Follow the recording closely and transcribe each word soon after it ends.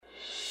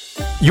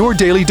your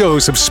daily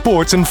dose of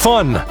sports and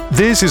fun.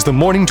 This is the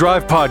Morning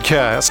Drive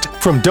Podcast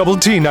from Double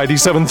T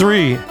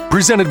 97.3,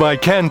 presented by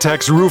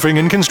Cantex Roofing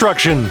and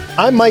Construction.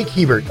 I'm Mike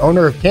Hebert,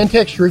 owner of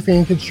Cantex Roofing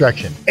and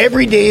Construction.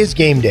 Every day is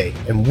game day,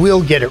 and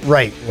we'll get it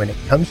right when it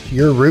comes to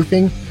your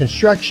roofing,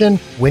 construction,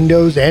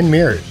 windows, and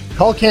mirrors.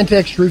 Call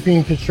Cantex Roofing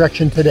and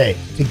Construction today.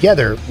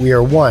 Together, we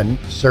are one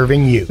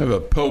serving you. I have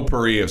a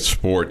potpourri of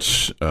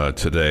sports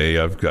today.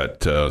 I've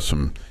got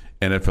some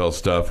NFL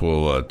stuff.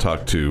 We'll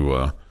talk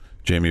to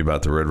Jamie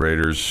about the Red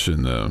Raiders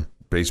and the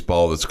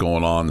baseball that's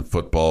going on, the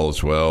football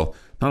as well.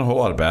 Not a whole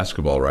lot of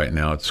basketball right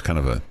now. It's kind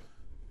of a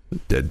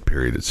dead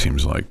period, it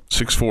seems like.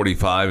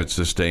 6:45, it's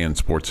this day in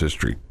sports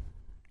history.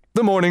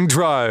 The Morning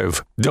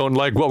Drive. Don't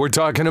like what we're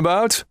talking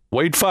about?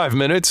 Wait 5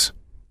 minutes.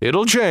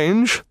 It'll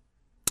change.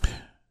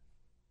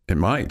 It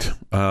might.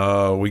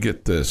 We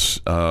get this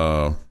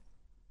from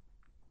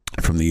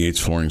the Yates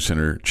Flooring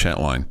Center chat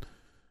line.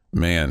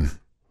 Man,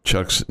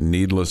 Chuck's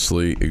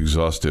needlessly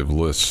exhaustive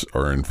lists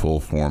are in full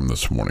form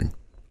this morning.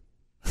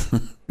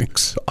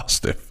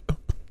 Exhaustive.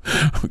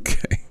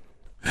 Okay.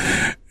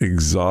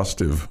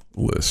 Exhaustive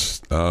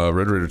lists.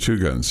 Red Raider Two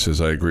Guns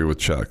says, I agree with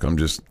Chuck. I'm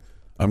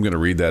going to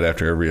read that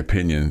after every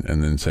opinion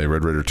and then say,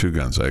 Red Raider Two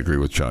Guns, I agree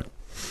with Chuck.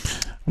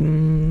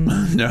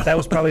 No. That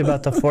was probably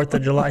about the 4th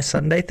of July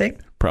Sunday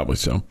thing. Probably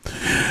so.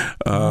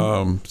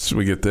 So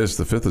we get this.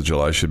 The 5th of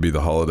July should be the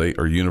holiday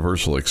or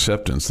universal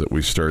acceptance that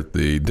we start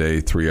the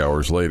day 3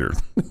 hours later.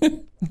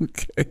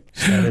 Okay.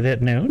 Started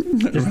at noon,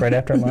 just right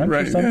after lunch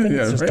Right, or something.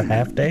 yeah, It's just right. a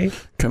half day.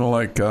 Kind of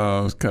like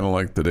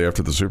the day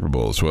after the Super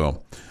Bowl as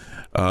well.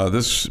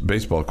 This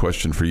baseball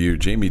question for you,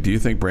 Jamie. Do you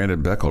think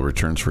Brandon Beckel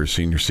returns for his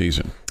senior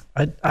season?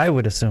 I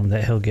would assume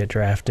that he'll get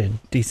drafted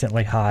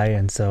decently high,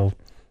 and so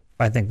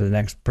I think the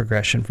next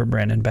progression for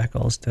Brandon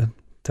Beckel is to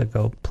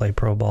go play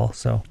pro ball.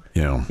 So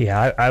Yeah.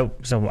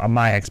 so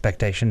my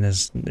expectation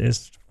is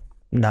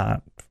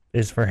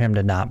for him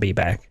to not be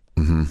back.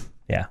 Mm-hmm.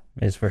 Yeah,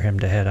 is for him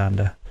to head on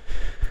to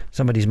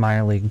somebody's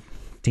minor league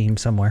team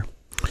somewhere.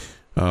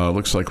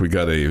 Looks like we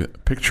got a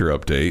picture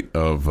update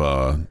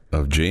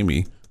of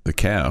Jamie, the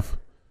calf,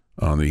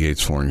 on the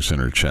Yates Flooring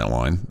Center chat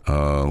line,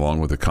 along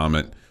with a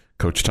comment,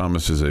 Coach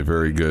Thomas is a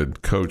very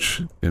good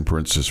coach, in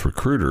parentheses,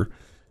 recruiter,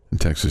 and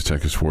Texas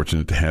Tech is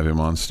fortunate to have him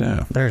on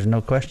staff. There's no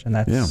question.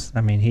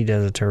 I mean, he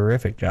does a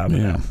terrific job.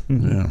 Yeah,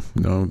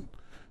 Mm-hmm. yeah,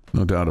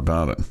 no doubt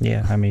about it.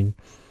 Yeah, I mean,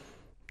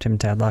 Tim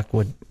Tadlock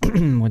would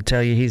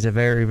tell you he's a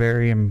very,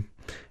 very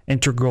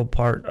integral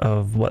part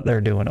of what they're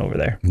doing over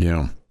there.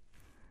 Yeah.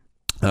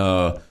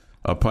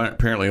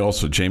 Apparently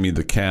also Jamie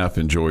the calf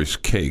enjoys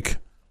cake.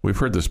 We've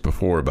heard this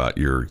before about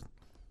your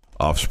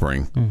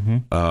offspring.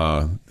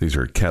 Mm-hmm. These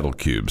are cattle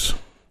cubes.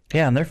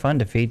 Yeah, and they're fun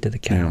to feed to the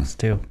cows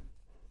too.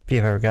 If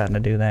you've ever gotten to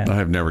do that. I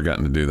have never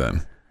gotten to do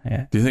that.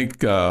 Yeah. Do you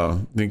think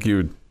you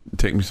would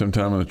take me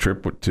sometime on a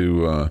trip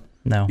to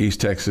No.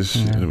 East Texas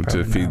No,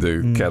 to feed not.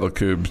 the cattle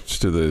cubes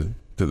to the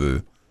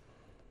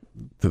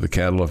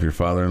cattle of your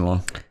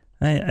father-in-law?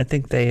 I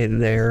think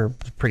they're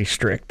pretty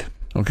strict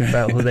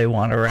about who they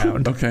want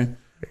around. Okay.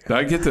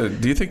 I get the.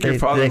 Do you think your They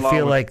father-in-law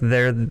feel like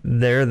they're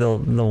the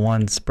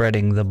ones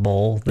spreading the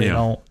bowl. They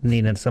don't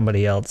need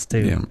somebody else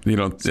to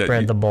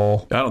spread the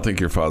bowl. I don't think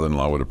your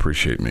father-in-law would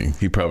appreciate me.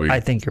 He probably. I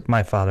think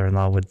my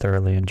father-in-law would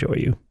thoroughly enjoy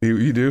you.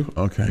 You do?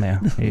 Okay.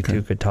 Yeah, you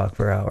two could talk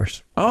for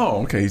hours.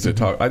 Oh, okay. He's a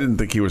talk. I didn't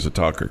think he was a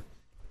talker.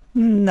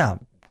 Not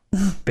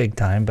big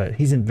time, but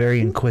he's a very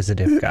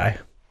inquisitive guy.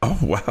 Oh,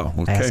 wow.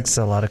 Okay. Asks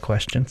a lot of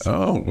questions.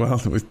 Oh,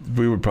 well,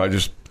 we would probably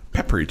just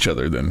pepper each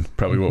other then.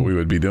 Probably what we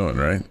would be doing,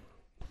 right?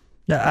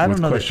 No, I don't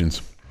know. Questions.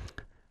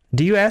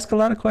 Do you ask a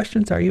lot of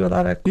questions? Are you a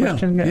lot of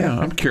questions? Yeah.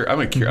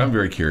 I'm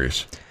very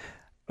curious.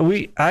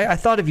 I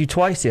thought of you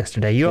twice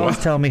yesterday. You always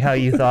tell me how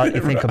you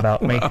think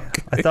about me.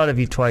 Okay. I thought of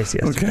you twice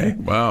yesterday. Okay.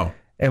 Wow.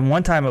 And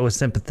one time it was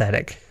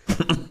sympathetic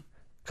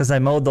because I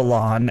mowed the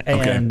lawn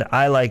and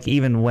I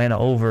even went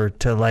over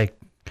to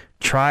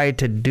try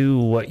to do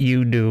what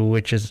you do,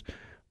 which is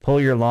pull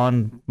your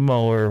lawn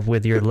mower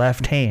with your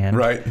left hand.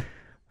 Right.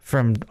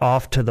 From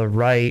off to the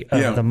right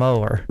of the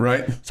mower.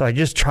 Right. So I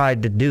just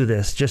tried to do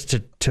this just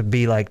to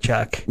be like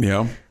Chuck.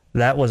 Yeah.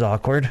 That was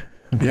awkward.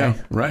 Okay. Yeah.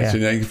 Right. Yeah. So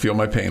now you can feel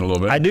my pain a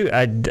little bit. I do.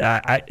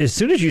 I as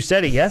soon as you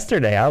said it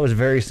yesterday, I was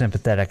very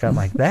sympathetic. I'm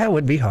like, that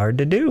would be hard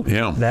to do.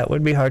 Yeah. That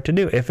would be hard to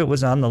do. If it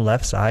was on the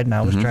left side and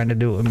I was trying to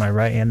do it with my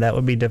right hand, that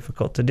would be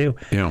difficult to do.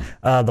 Yeah.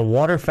 The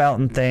water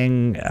fountain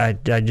thing, I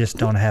just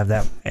don't have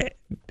that.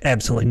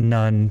 Absolutely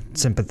none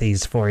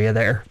sympathies for you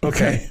there.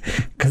 Okay.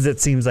 Because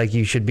it seems like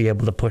you should be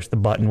able to push the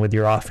button with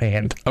your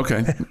offhand.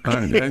 Okay. All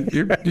right.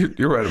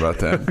 You're right about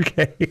that.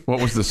 Okay.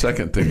 What was the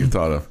second thing you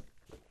thought of?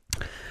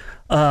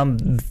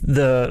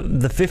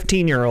 The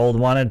 15-year-old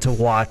wanted to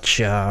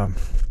watch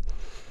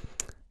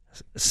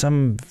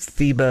some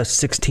FIBA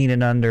 16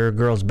 and under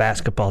girls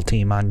basketball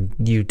team on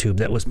YouTube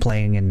that was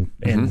playing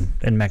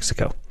in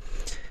Mexico.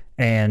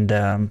 And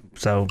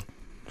so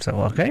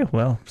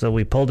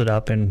we pulled it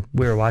up and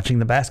we were watching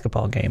the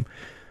basketball game.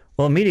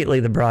 Well, immediately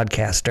the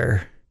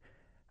broadcaster,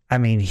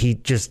 he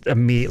just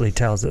immediately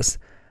tells us,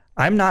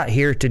 I'm not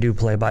here to do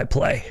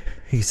play-by-play.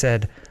 He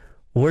said,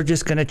 we're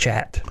just going to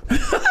chat.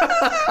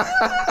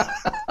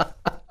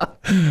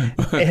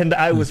 And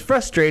I was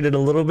frustrated a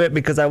little bit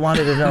because I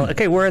wanted to know,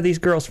 okay, where are these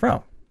girls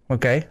from?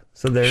 Okay,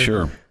 so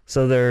they're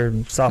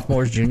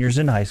sophomores, juniors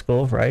in high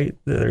school, right?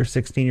 They're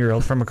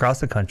 16-year-olds from across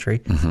the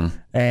country,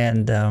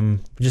 and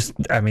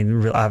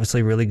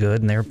obviously really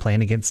good. And they were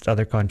playing against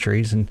other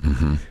countries,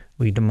 and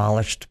we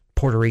demolished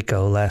Puerto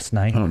Rico last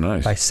night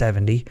by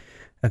 70.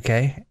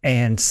 Okay,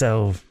 and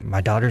so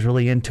my daughter's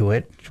really into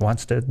it. She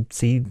wants to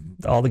see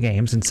all the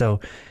games, and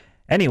so.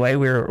 Anyway,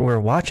 we're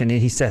watching it.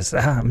 He says,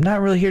 I'm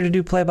not really here to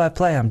do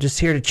play-by-play. I'm just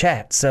here to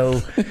chat.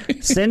 So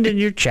send in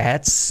your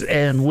chats,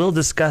 and we'll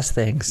discuss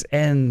things.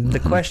 And the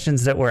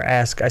questions that were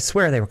asked, I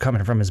swear they were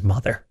coming from his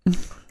mother.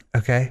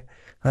 Okay?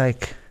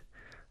 Like,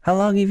 how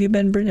long have you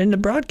been into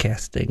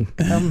broadcasting?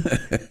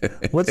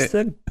 What's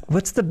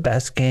the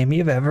best game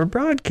you've ever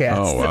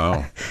broadcast? Oh,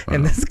 wow.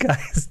 And this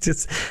guy is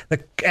just,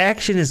 the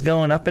action is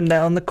going up and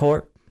down the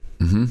court.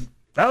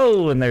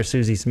 Oh, and there's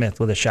Susie Smith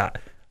with a shot.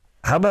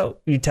 How about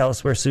you tell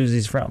us where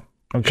Susie's from?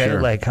 Okay,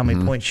 sure. Like how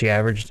many points she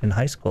averaged in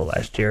high school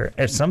last year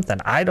or something.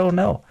 I don't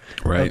know.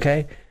 Right.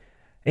 Okay.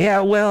 Yeah,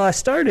 well, I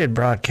started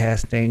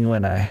broadcasting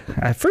when I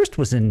first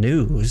was in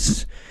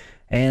news.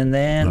 And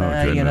then,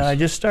 I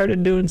just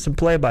started doing some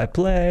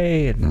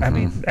play-by-play. And, I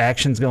mean,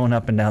 action's going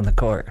up and down the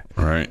court.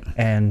 Right.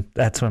 And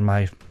that's when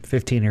my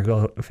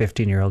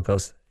 15-year-old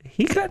goes,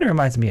 he kind of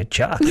reminds me of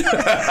Chuck.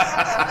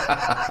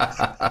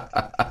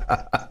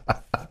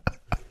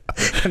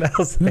 And I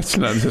was like, That's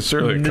not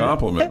necessarily a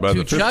compliment by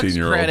the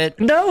 15-year-old.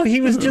 No,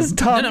 he was just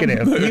talking to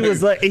him. He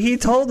was like, he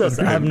told us,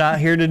 I'm not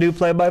here to do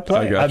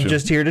play-by-play. I'm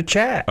just here to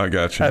chat. I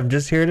got you. I'm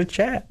just here to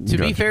chat. To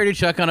be fair to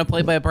Chuck, on a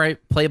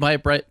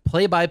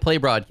play-by-play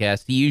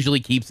broadcast, he usually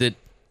keeps it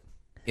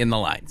in the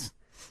lines.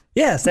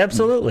 Yes,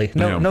 absolutely.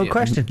 No Yeah.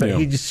 question. But Yeah.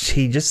 he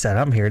just said,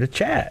 I'm here to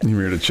chat.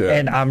 You're here to chat.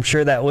 And I'm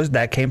sure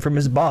that came from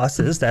his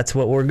bosses. That's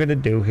what we're going to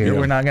do here. Yeah.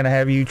 We're not going to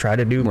have you try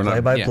to do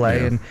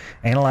play-by-play and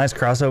analyze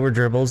crossover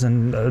dribbles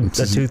and a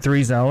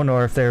 2-3 zone,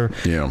 or if they're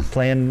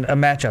playing a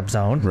matchup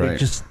zone. Right. We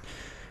just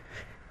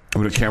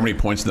Would it count how many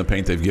points in the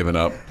paint they've given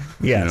up?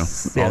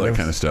 Yes. All that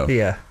kind of stuff.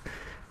 Yeah.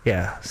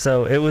 Yeah.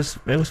 So it was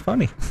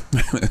funny.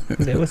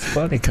 It was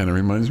funny. Kind of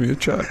reminds me of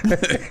Chuck. He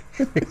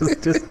was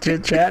just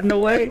chit-chatting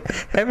away,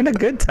 having a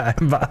good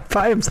time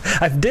by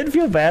himself. I did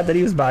feel bad that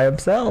he was by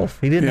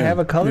himself. He didn't have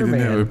a color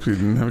man. He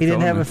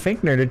didn't have a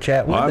Finkner to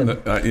chat with him.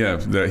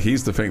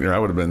 He's the Finkner. I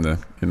would have been the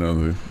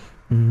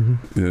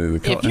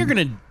If you're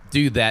going to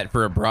do that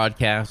for a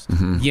broadcast,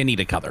 you need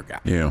a color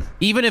guy. Yeah.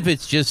 Even if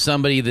it's just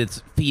somebody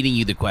that's feeding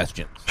you the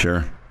questions.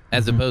 Sure.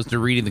 As opposed to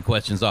reading the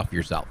questions off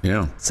yourself.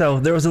 Yeah. So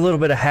there was a little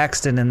bit of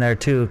Haxton in there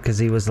too, because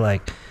he was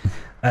like,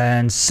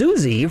 and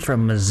Susie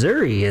from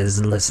Missouri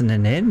is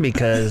listening in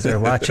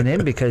watching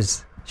in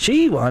because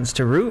she wants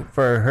to root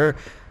for her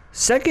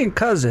second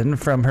cousin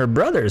from her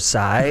brother's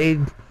side,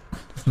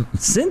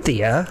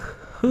 Cynthia,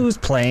 who's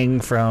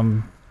playing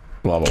from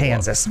Blah, blah,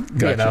 Kansas.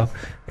 Blah. You know,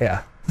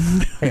 Gotcha.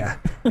 yeah.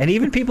 And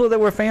even people that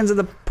were fans of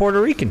the Puerto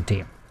Rican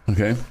team.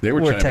 Okay. They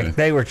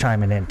were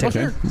chiming in too.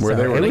 Okay. Where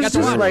they were. It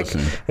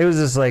was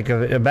just like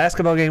a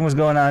basketball game was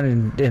going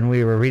on, and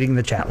we were reading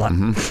the chat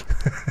line.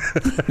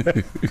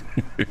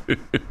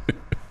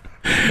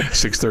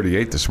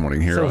 6:38 this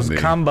morning here So it on was the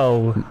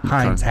combo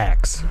Heinz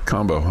hacks.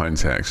 Combo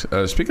Heinz hacks.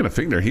 Speaking of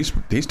Finkner,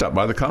 he stopped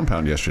by the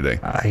compound yesterday.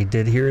 I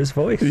did hear his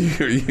voice.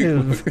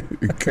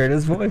 Heard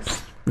his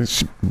voice. You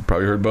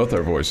probably heard both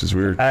our voices.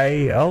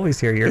 I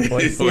always hear your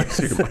voice. You always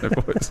hear my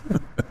voice.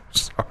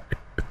 Sorry.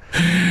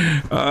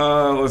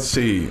 Let's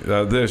see.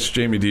 This,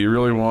 Jamie, do you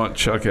really want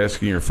Chuck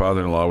asking your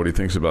father-in-law what he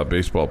thinks about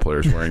baseball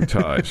players wearing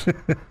ties?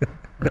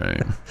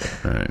 Right.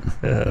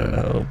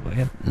 Oh,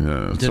 man.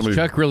 Does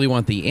Chuck really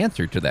want the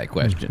answer to that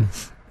question?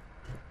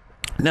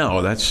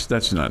 No,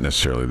 that's not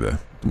necessarily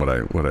what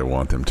I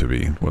want them to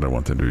be. What I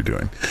want them to be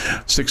doing.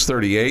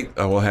 6:38.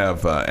 We'll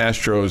have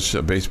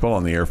Astros baseball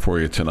on the air for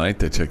you tonight.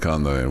 They take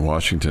on the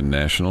Washington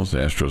Nationals. The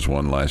Astros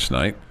won last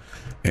night,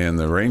 and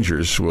the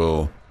Rangers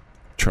will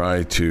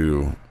try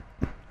to,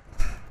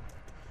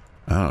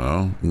 I don't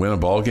know, win a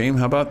ball game.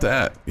 How about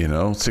that?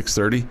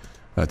 6:30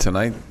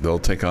 tonight. They'll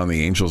take on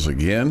the Angels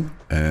again,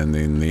 and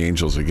then the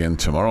Angels again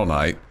tomorrow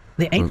night.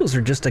 The Angels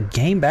are just a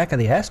game back of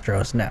the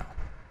Astros now.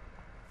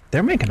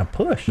 They're making a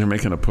push.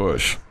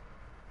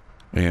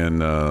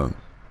 And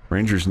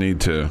Rangers need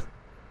to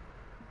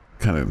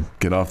kind of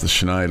get off the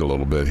schneid a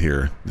little bit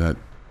here. That,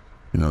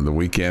 the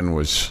weekend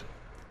was,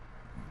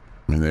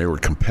 they were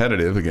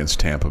competitive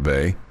against Tampa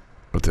Bay,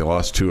 but they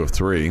lost 2 of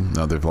 3.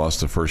 Now they've lost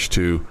the first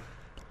 2,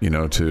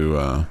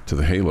 to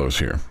the Halos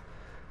here.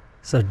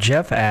 So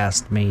Jeff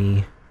asked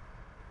me,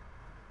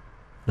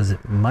 was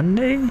it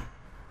Monday?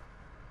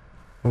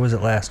 Or was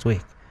it last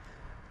week?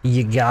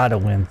 You got to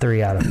win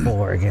 3 out of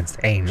 4 against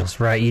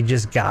Angels, right? You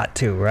just got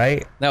to,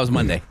 right? That was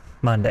Monday.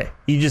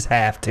 You just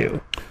have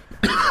to.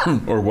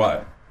 Or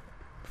what?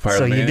 Fire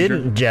so the manager? You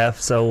didn't, Jeff,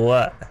 so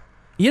what?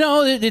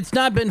 It's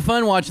not been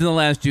fun watching the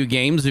last 2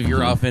 games of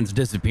your offense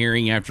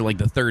disappearing after like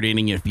the 3rd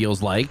inning, it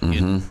feels like.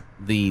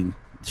 The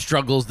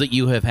struggles that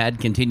you have had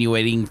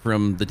continuing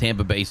from the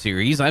Tampa Bay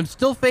series. I'm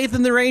still faith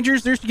in the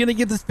Rangers. They're going to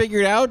get this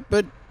figured out,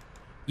 but,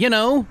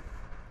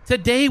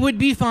 today would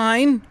be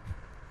fine.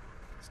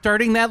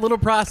 Starting that little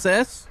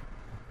process,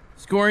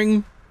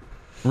 scoring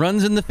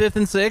runs in the 5th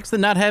and 6th,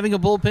 and not having a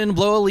bullpen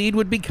blow a lead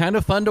would be kind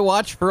of fun to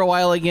watch for a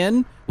while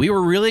again. We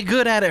were really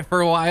good at it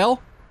for a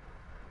while.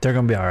 They're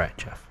going to be all right,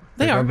 Jeff.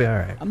 They're going to be all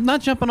right. I'm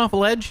not jumping off a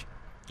ledge.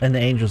 And the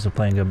Angels are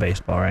playing good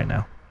baseball right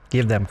now.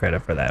 Give them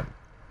credit for that.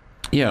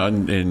 Yeah,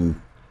 and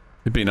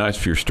it'd be nice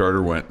if your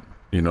starter went,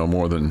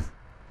 more than,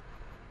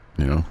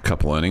 a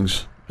couple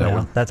innings.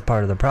 That's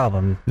part of the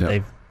problem. Yeah.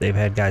 They've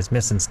had guys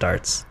missing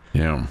starts.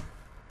 Yeah.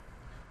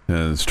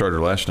 And the starter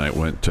last night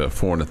went 4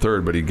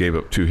 1/3, but he gave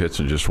up 2 hits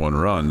and just 1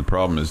 run. The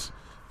problem is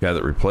the guy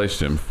that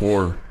replaced him,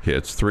 4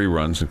 hits, 3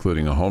 runs,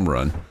 including a home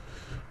run,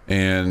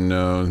 and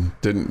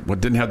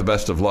didn't have the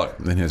best of luck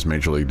in his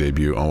major league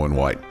debut, Owen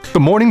White. The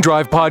Morning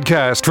Drive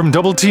podcast from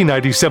Double T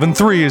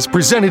 97.3 is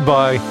presented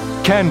by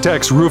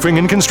Cantex Roofing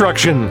and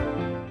Construction.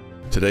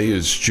 Today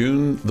is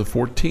June the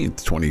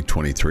 14th,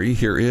 2023.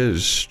 Here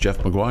is Jeff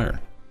McGuire.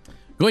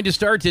 Going to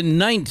start in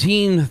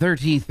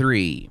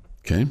 1933.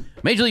 Okay.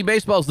 Major League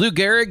Baseball's Lou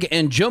Gehrig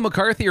and Joe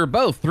McCarthy are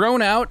both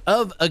thrown out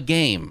of a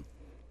game.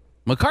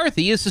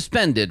 McCarthy is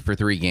suspended for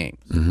 3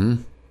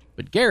 games,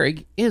 but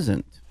Gehrig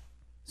isn't.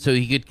 So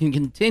he can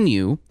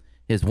continue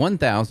his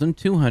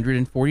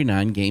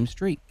 1,249 game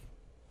streak.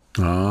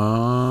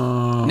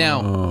 Oh.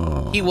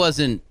 Now, he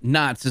wasn't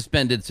not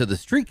suspended so the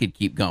streak could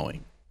keep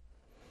going.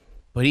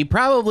 But he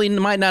probably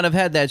might not have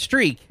had that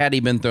streak had he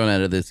been thrown out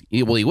of this.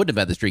 Well, he wouldn't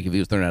have had the streak if he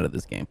was thrown out of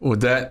this game.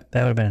 Would that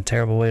would have been a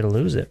terrible way to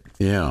lose it.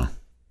 Yeah.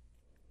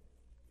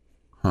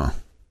 Huh.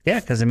 Yeah,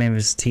 because, if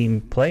his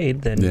team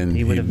played, then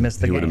he would have missed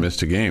the game. He would have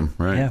missed a game,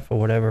 right? Yeah, for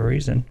whatever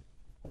reason.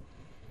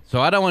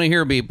 So I don't want to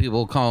hear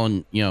people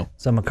calling,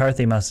 So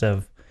McCarthy must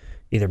have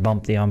either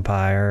bumped the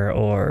umpire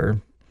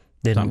or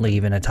didn't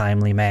leave in a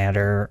timely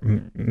manner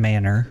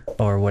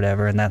or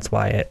whatever, and that's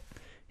why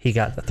he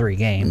got the 3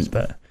 games.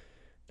 But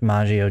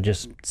DiMaggio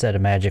just said a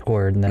magic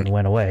word and then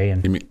went away.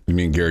 And you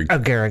mean Gehrig? Oh,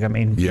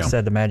 Gehrig. Yeah. He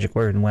said the magic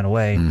word and went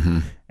away,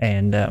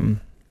 and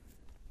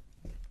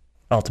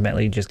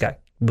ultimately just got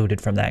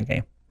booted from that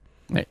game.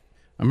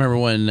 I remember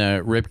when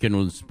Ripken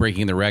was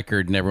breaking the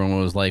record and everyone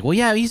was like, well,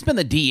 yeah, he's been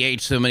the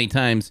DH so many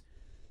times.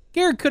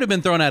 Gehrig could have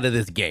been thrown out of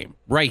this game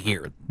right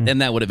here. Then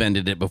that would have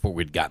ended it before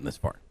we'd gotten this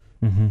far.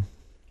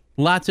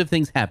 Lots of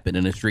things happen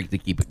in a streak to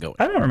keep it going.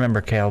 I don't remember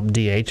Cal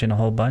DHing a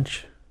whole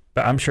bunch,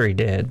 but I'm sure he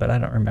did, but I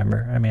don't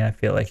remember. I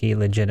feel like he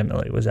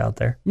legitimately was out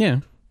there.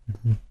 Yeah.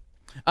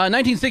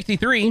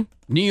 1963,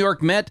 New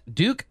York Met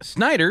Duke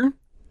Snider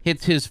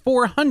hits his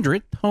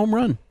 400th home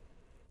run.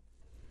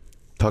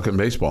 Talking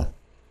baseball.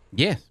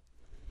 Yes.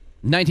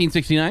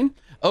 1969,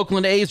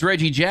 Oakland A's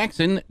Reggie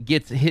Jackson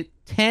gets hit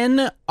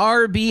 10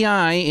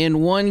 RBI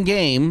in one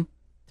game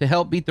to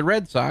help beat the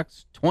Red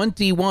Sox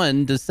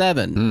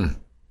 21-7.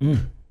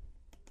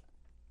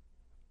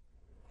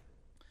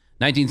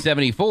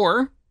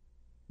 1974,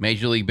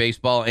 Major League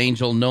Baseball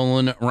Angel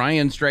Nolan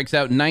Ryan strikes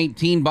out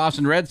 19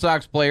 Boston Red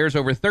Sox players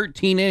over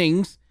 13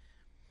 innings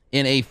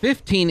in a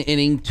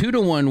 15-inning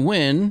 2-1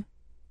 win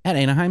at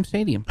Anaheim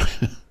Stadium.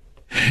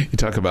 You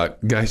talk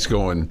about guys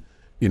going,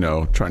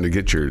 trying to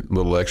get your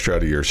little extra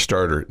out of your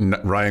starter.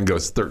 Ryan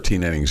goes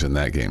 13 innings in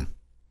that game.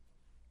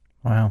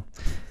 Wow.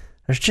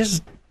 There's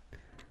just,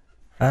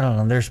 I don't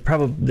know, there's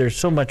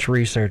so much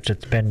research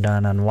that's been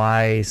done on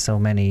why so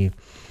many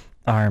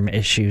arm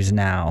issues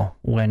now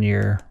when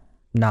you're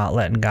not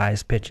letting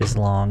guys pitch as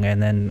long.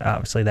 And then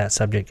obviously that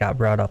subject got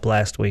brought up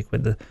last week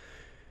with the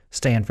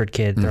Stanford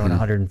kid throwing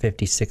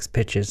 156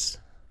 pitches.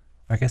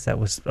 I guess that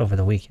was over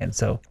the weekend,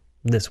 so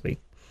this week.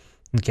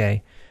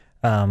 Okay.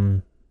 I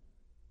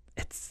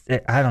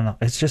don't know.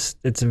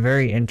 It's a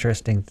very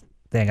interesting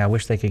thing. I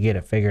wish they could get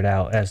it figured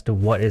out as to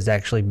what is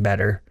actually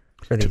better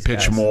for these guys. To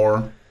pitch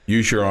more,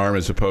 use your arm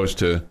as opposed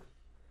to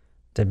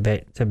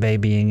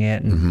babying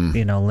it and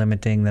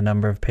limiting the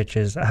number of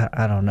pitches.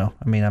 I don't know.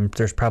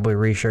 There's probably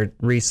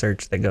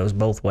research that goes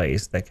both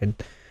ways that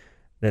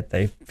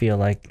they feel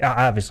like,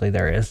 obviously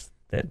there is,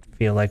 that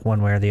feel like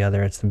one way or the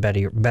other it's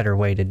the better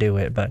way to do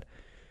it, but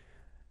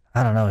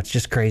I don't know. It's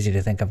just crazy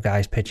to think of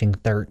guys pitching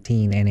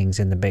 13 innings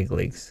in the big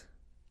leagues.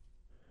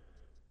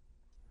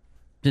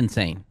 It's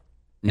insane.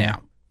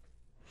 Now,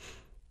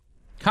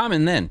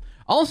 common then.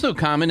 Also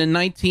common in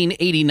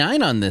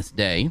 1989 on this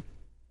day,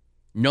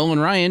 Nolan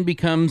Ryan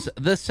becomes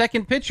the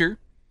second pitcher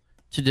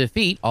to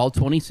defeat all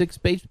 26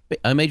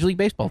 Major League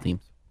Baseball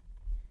teams.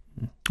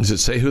 Does it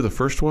say who the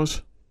first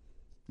was?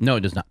 No,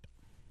 it does not.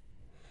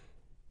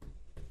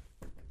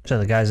 So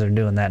the guys that are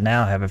doing that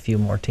now have a few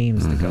more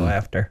teams to go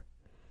after.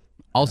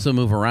 Also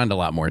move around a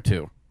lot more,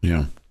 too.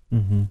 Yeah.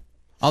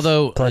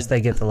 Although... Plus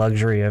they get the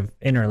luxury of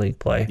interleague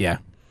play. Yeah.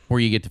 Where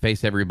you get to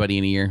face everybody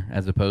in a year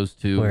as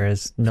opposed to...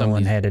 Whereas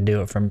Nolan had to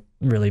do it from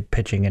really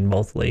pitching in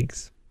both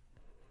leagues.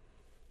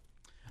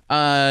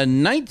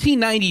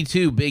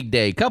 1992 big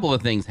day. A couple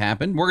of things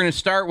happened. We're going to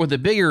start with a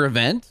bigger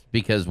event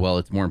because, well,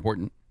 it's more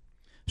important.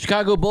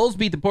 Chicago Bulls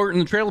beat the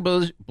Portland Trail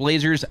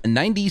Blazers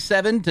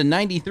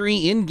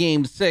 97-93 in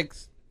Game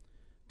 6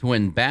 to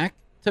win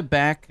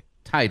back-to-back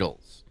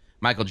titles.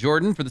 Michael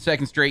Jordan, for the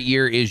second straight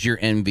year, is your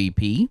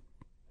MVP.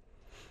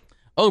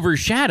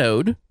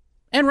 Overshadowed,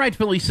 and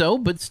rightfully so,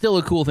 but still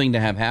a cool thing to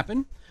have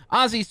happen,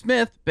 Ozzie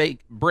Smith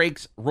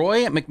breaks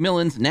Roy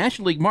McMillan's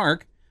National League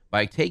mark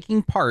by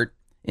taking part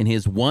in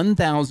his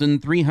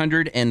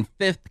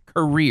 1,305th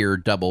career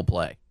double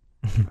play.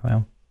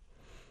 Well,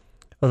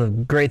 the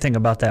great thing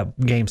about that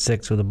Game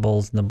 6 with the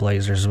Bulls and the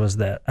Blazers was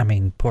that,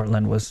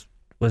 Portland was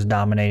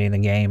dominating the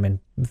game, and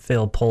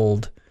Phil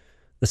pulled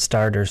the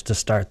starters to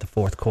start the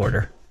fourth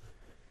quarter.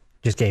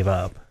 Just gave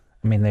up.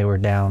 They were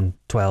down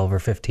 12 or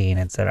 15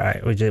 and said, all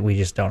right, we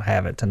just don't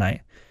have it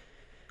tonight.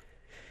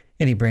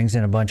 And he brings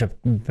in a bunch of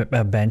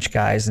bench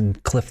guys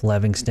and Cliff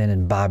Livingston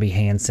and Bobby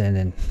Hansen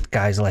and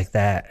guys like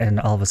that. And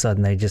all of a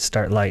sudden they just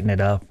start lighting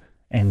it up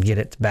and get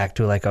it back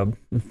to like a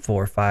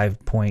 4 or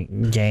 5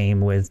 point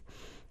game with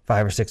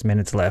 5 or 6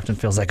 minutes left. And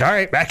feels like, all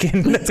right, back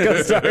in. Let's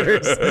go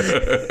starters.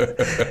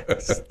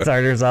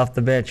 Starters off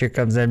the bench. Here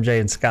comes MJ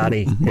and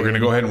Scotty. We're going to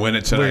go ahead and win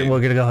it tonight. We're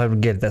going to go ahead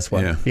and get this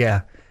one.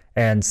 Yeah.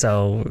 And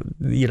so,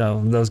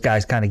 those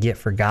guys kind of get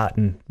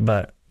forgotten.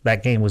 But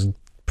that game was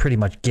pretty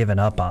much given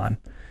up on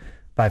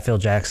by Phil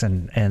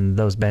Jackson, and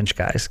those bench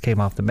guys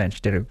came off the bench,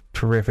 did a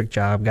terrific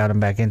job, got them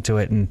back into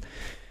it, and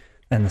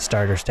the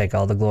starters take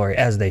all the glory,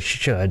 as they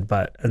should,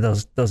 but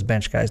those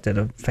bench guys did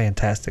a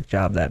fantastic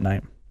job that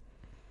night.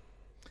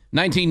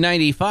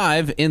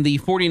 1995, in the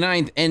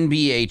 49th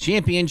NBA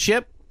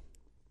Championship,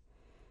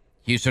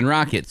 Houston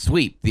Rockets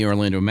sweep the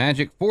Orlando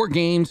Magic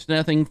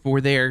 4-0 for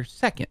their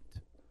second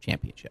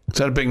championship. Is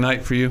that a big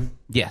night for you?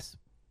 Yes.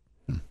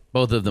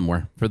 Both of them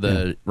were for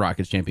the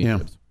Rockets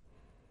championships.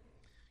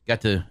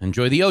 Got to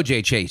enjoy the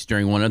OJ chase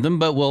during one of them,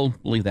 but we'll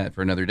leave that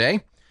for another day.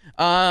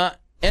 And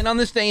on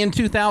this day in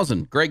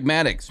 2000, Greg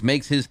Maddux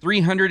makes his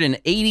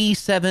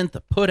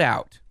 387th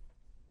putout,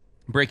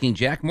 breaking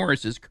Jack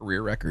Morris's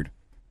career record.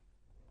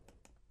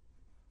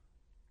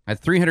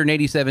 That's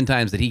 387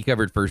 times that he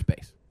covered first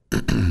base,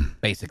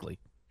 basically.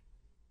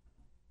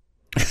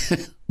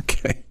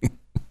 Okay.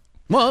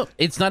 Well,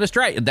 it's not a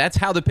strike. That's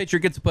how the pitcher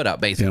gets a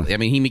putout, basically. Yeah.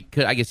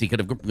 I guess he could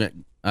have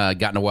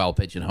gotten a wild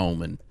pitch at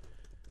home and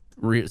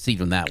received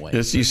him that way.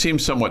 Yes, you seem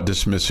somewhat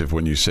dismissive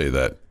when you say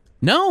that.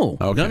 No.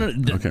 Okay. No.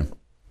 Okay.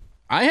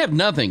 I have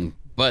nothing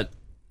but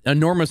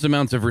enormous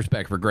amounts of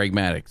respect for Greg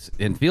Maddux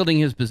in fielding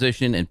his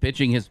position and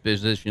pitching his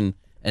position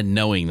and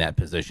knowing that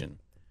position.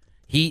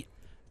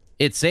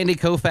 It's Sandy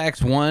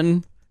Koufax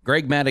 1,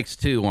 Greg Maddux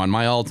 2 on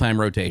my all-time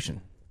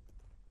rotation.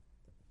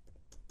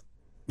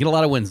 Get a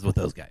lot of wins with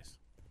those guys.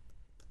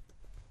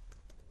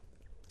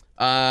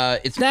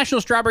 It's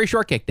National Strawberry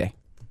Shortcake Day.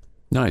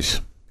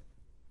 Nice.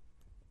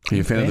 Are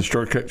you a fan of the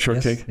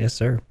shortcake? Yes,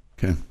 sir.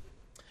 Okay.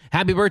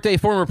 Happy birthday,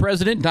 former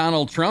President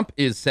Donald Trump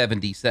is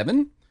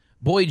 77.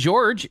 Boy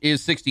George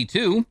is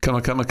 62. Come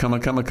a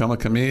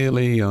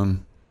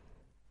chameleon.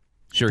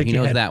 Sure, he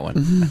knows that one.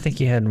 I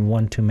think you had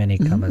one too many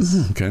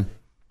commas. Okay.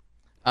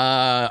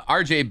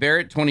 R.J.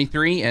 Barrett,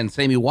 23, and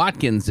Sammy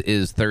Watkins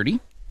is 30.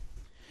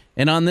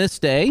 And on this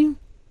day, in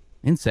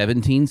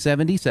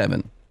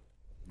 1777,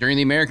 during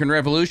the American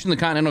Revolution, the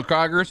Continental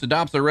Congress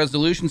adopts a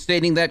resolution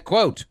stating that,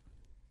 quote,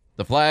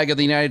 the flag of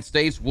the United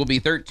States will be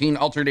 13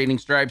 alternating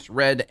stripes,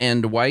 red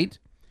and white,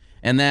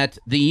 and that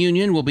the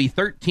Union will be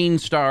 13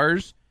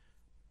 stars,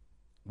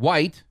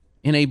 white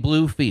in a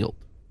blue field,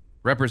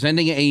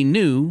 representing a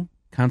new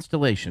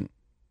constellation.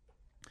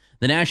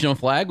 The national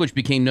flag, which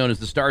became known as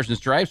the Stars and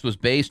Stripes, was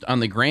based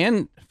on the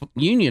Grand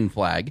Union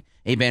flag,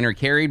 a banner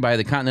carried by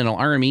the Continental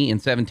Army in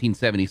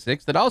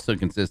 1776 that also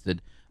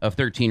consisted of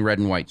 13 red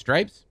and white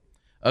stripes.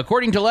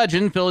 According to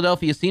legend,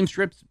 Philadelphia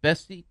seamstress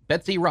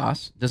Betsy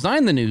Ross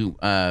designed the new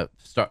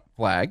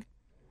flag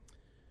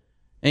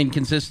and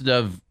consisted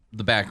of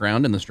the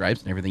background and the stripes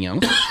and everything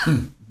else,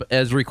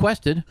 as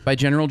requested by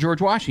General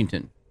George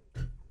Washington.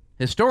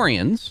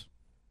 Historians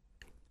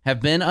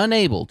have been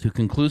unable to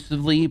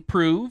conclusively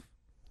prove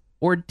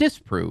or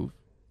disprove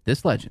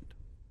this legend.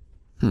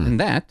 And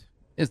that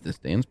is this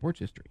day in sports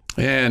history.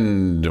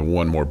 And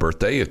one more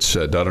birthday. It's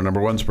daughter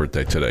number one's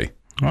birthday today.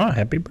 Oh,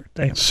 happy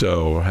birthday.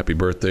 So happy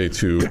birthday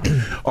to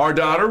our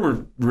daughter.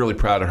 We're really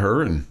proud of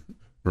her and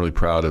really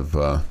proud of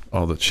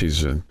all that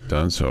she's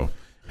done. So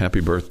happy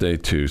birthday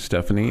to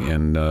Stephanie,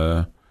 and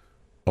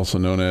also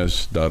known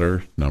as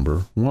daughter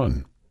number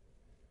one.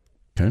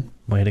 Okay.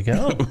 Way to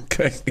go.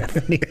 Okay.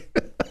 Stephanie.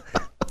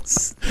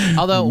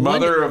 Although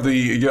Mother of the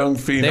young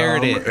phenom. there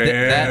it is.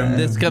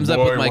 This comes up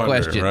with my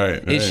question.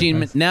 Right. Is she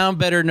now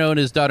better known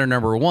as daughter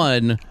number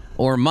one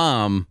or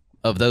mom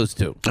of those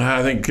two?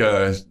 I think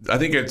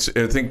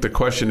the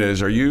question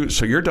is,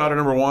 you're daughter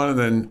number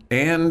one,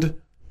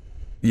 and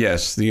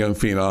yes, the young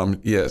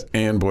phenom, yes,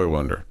 and Boy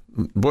Wonder.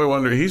 Boy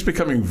Wonder, he's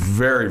becoming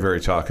very,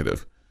 very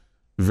talkative.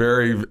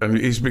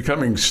 He's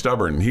becoming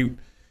stubborn.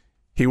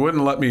 He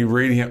wouldn't let me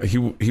read him.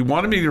 He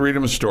wanted me to read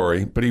him a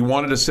story, but he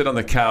wanted to sit on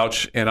the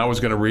couch, and I was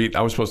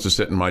supposed to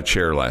sit in my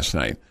chair last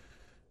night.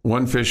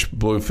 1 fish,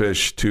 blue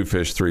fish, 2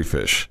 fish, 3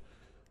 fish.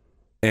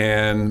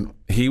 And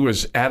he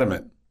was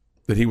adamant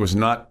that he was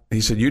not.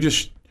 He said, "You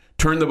just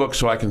turn the book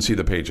so I can see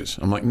the pages."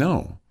 I'm like,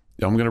 "No,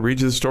 I'm going to read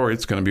you the story.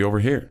 It's going to be over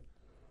here."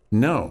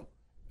 No.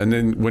 And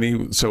then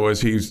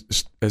as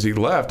he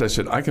left, I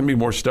said, "I can be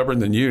more stubborn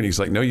than you." And he's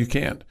like, "No, you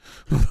can't."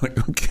 I'm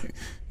like, "Okay."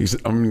 He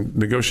said, "I'm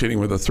negotiating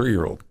with a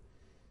 3-year-old,"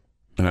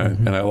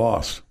 and I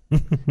lost.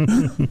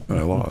 I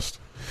lost.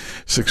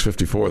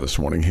 6:54 this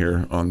morning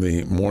here on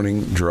the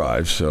morning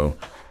drive. So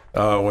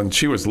when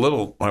she was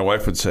little, my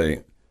wife would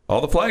say,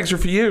 "All the flags are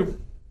for you."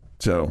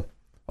 So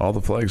all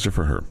the flags are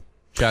for her.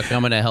 Chuck,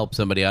 I'm going to help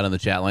somebody out on the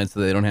chat line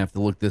so they don't have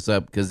to look this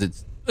up, because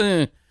it's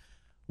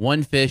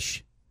 1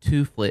 fish,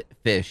 2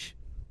 fish,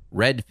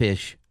 red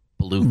fish,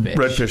 blue fish.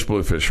 Red fish,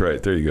 blue fish,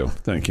 right. There you go.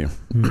 Thank you.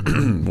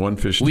 1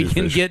 fish, 2 we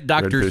can fish, get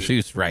Dr. red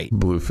fish, Seuss right.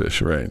 Blue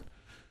fish, right.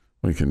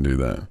 We can do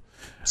that.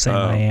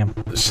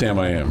 Sam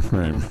I am.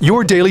 Right.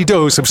 Your daily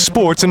dose of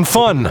sports and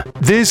fun.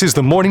 This is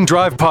the Morning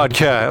Drive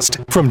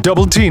Podcast from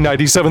Double T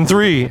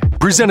 97.3,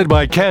 presented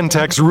by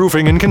Cantex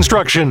Roofing and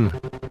Construction.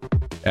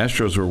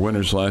 Astros were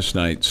winners last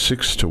night,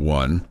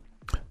 6-1.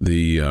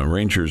 The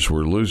Rangers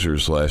were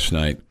losers last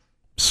night,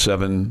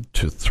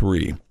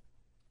 7-3.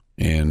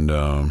 And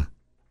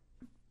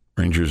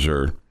Rangers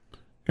are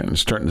kind of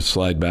starting to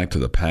slide back to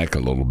the pack a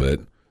little bit,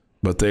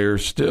 but they're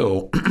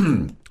still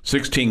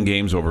 16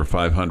 games over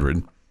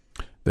 500.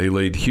 They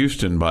laid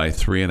Houston by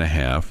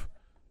 3.5.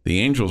 The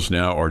Angels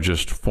now are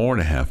just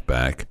 4.5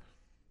 back,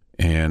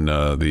 and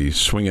the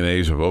Swingin'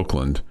 A's of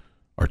Oakland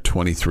are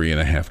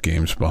 23.5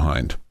 games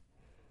behind.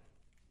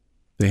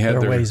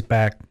 They're ways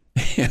back.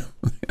 Yeah.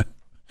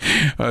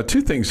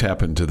 2 things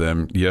happened to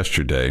them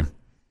yesterday.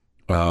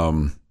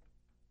 To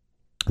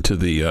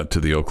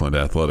the Oakland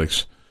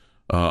Athletics.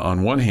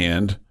 On one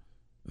hand,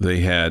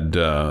 they had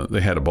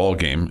a ball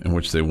game in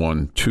which they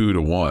won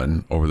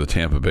 2-1 over the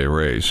Tampa Bay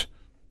Rays.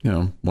 You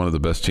know, one of the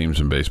best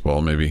teams in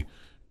baseball, maybe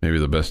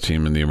the best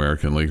team in the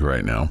American League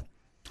right now.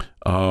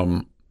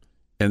 And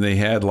they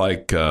had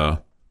like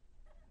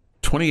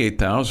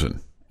 28,000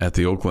 at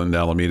the Oakland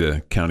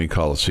Alameda County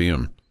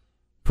Coliseum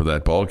for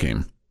that ball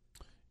game.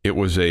 It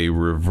was a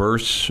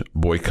reverse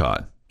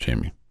boycott,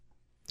 Jamie.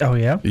 Oh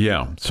yeah?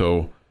 Yeah.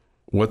 So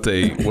what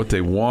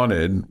they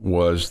wanted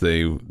was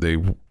they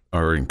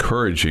are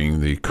encouraging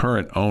the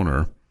current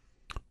owner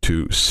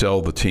to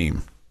sell the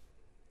team.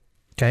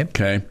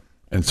 Okay.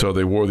 And so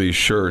they wore these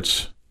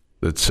shirts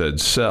that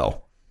said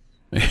 "sell,"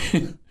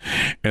 and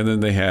then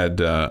they had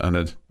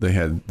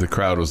the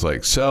crowd was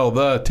like, "Sell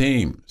the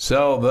team,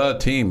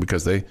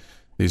 because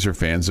these are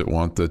fans that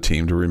want the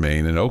team to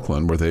remain in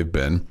Oakland, where they've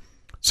been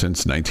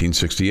since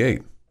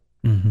 1968.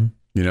 Mm-hmm.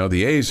 You know,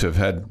 the A's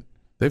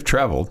they've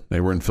traveled. They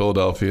were in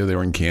Philadelphia, they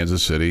were in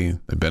Kansas City,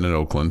 they've been in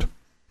Oakland,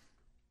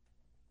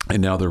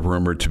 and now they're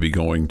rumored to be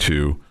going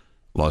to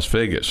Las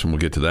Vegas, and we'll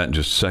get to that in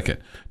just a second.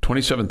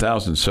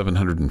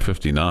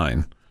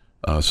 27,759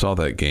 saw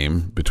that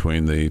game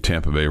between the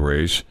Tampa Bay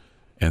Rays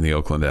and the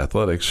Oakland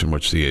Athletics, in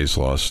which the A's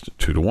lost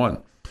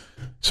 2-1.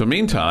 So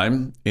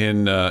meantime,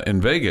 in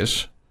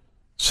Vegas,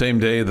 same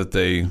day that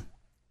they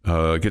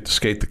get to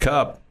skate the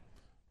Cup,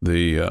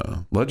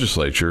 the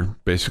legislature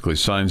basically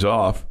signs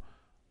off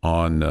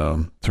on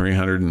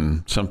 $300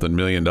 and something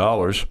million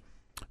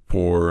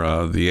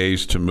for the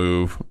A's to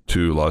move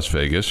to Las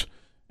Vegas,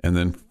 and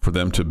then for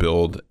them to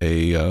build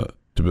a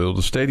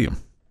stadium.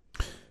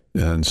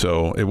 And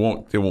so it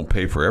won't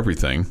pay for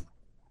everything,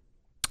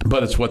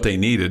 but it's what they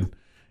needed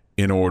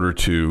in order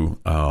to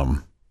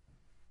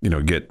get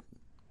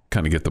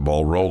the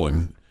ball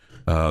rolling.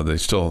 They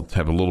still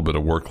have a little bit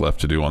of work left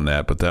to do on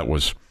that, but that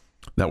was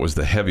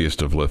the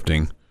heaviest of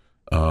lifting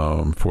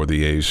for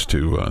the A's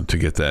to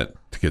get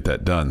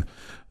that done.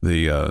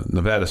 The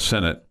Nevada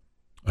Senate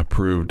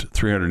approved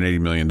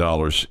 $380 million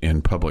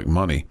in public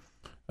money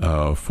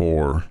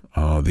for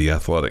the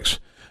Athletics.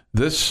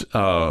 This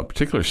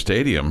particular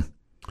stadium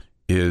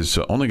is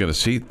only going to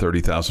seat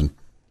 30,000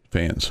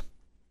 fans.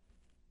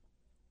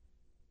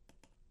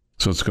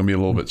 So it's going to be a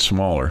little bit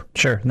smaller.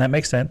 Sure, that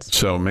makes sense.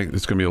 So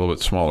it's going to be a little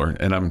bit smaller,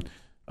 and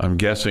I'm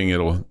guessing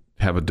it'll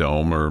have a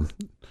dome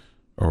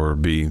or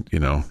be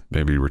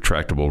maybe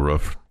retractable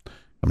roof.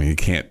 I mean,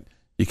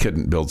 you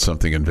couldn't build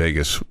something in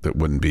Vegas that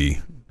wouldn't be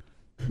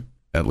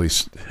at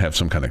least have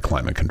some kind of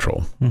climate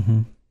control.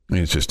 Mm-hmm. I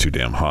mean, it's just too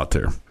damn hot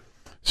there.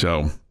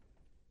 So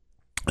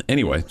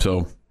anyway,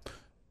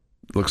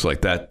 looks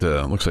like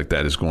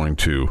that is going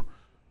to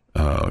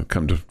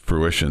come to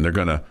fruition. They're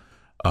going to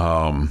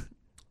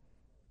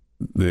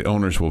the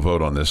owners will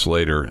vote on this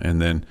later,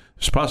 and then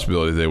there's a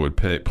possibility they would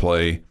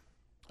play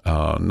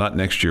not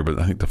next year, but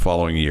I think the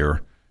following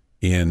year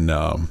in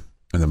the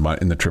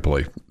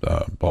AAA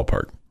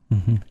ballpark.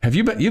 Mm-hmm. Have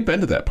you've been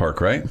to that park,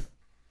 right?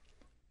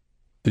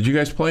 Did you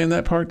guys play in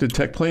that park? Did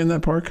Tech play in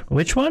that park?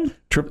 Which one?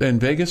 In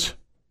Vegas?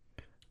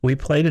 We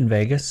played in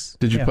Vegas.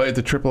 Did you play at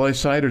the AAA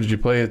site, or did you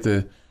play at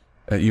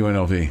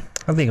UNLV?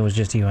 I think it was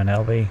just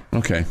UNLV.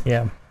 Okay.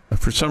 Yeah.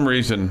 For some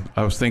reason,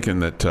 I was thinking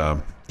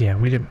that. Yeah,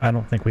 we didn't. I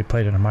don't think we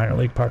played in a minor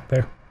league park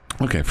there.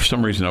 Okay. For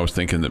some reason, I was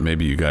thinking that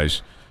maybe you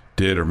guys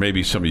did, or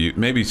maybe some of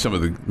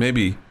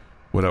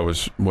what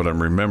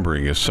I'm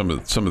remembering is some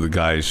of the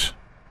guys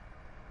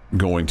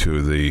going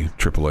to the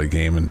AAA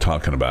game and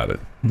talking about it.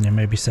 Yeah,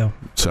 maybe so.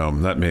 So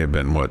that may have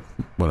been what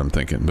I'm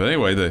thinking. But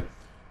anyway,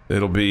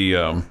 it'll be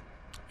a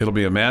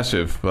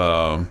massive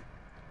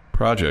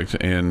project,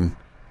 and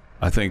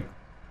I think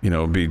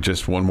it'll be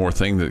just one more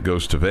thing that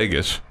goes to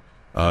Vegas.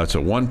 It's a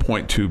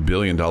 $1.2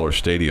 billion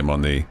stadium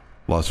on the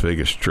Las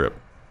Vegas Strip.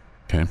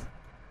 Okay,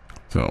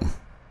 so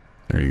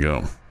there you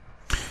go.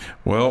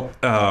 Well,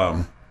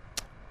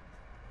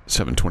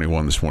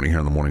 7:21 this morning here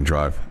on the Morning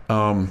Drive.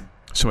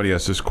 Somebody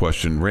asked this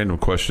question, random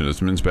question: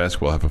 does men's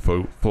basketball have a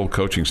full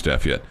coaching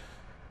staff yet?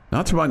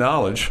 Not to my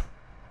knowledge.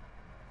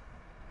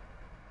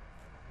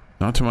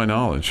 Not to my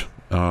knowledge.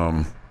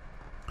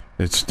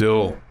 It's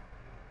still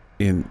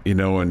in,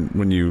 and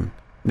when you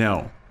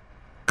now,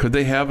 could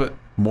they have it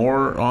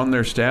more on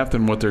their staff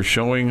than what they're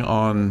showing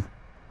on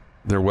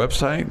their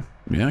website?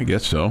 Yeah, I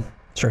guess so.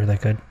 Sure, they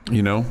could.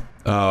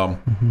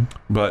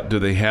 But do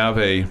they have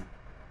a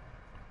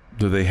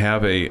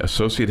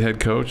associate head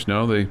coach?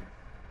 No, they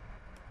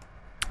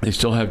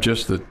still have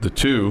just the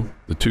two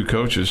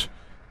coaches,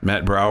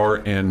 Matt Brower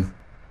and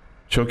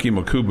Choki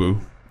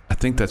Makubu. I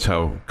think that's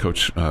how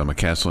Coach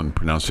McCaslin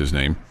pronounced his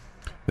name.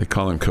 They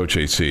call him Coach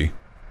AC.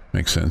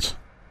 Makes sense,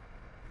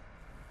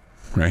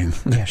 right?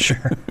 Yeah,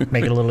 sure.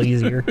 Make it a little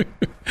easier.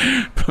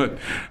 But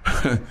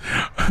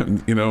and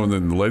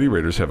then the Lady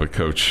Raiders have a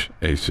Coach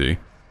AC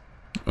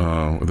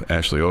with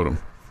Ashley Odom,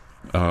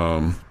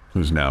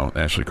 who's now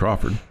Ashley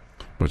Crawford,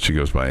 but she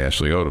goes by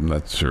Ashley Odom.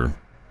 That's her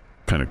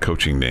kind of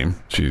coaching name.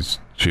 She is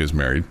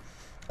married.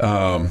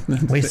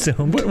 We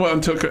assumed. Well,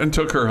 and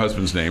took her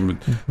husband's name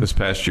this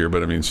past year,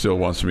 but still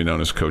wants to be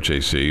known as Coach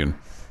AC. And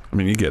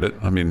you get it.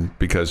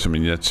 Because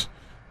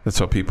that's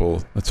how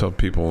people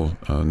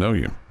know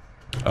you.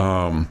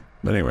 But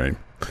anyway,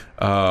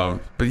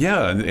 but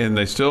yeah, and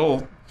they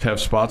still have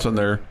spots on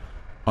their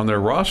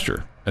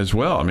roster as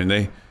well.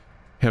 They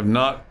have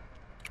not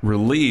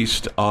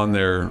released on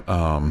their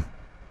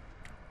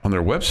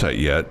website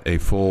yet a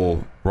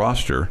full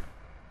roster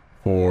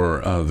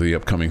for the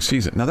upcoming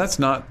season. Now, that's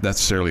not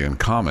necessarily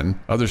uncommon.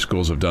 Other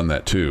schools have done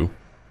that too.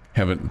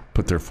 Haven't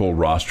put their full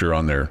roster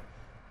on their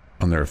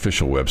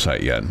official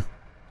website yet.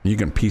 You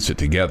can piece it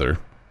together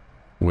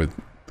with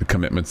the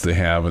commitments they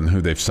have and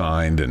who they've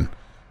signed,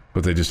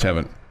 but they just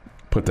haven't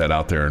put that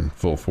out there in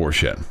full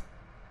force yet.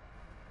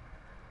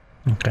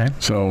 Okay.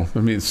 So,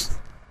 it's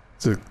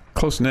a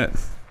close knit.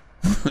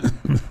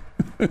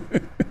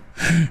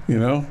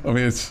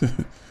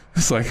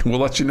 It's like, we'll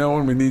let you know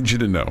when we need you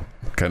to know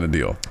kind of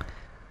deal.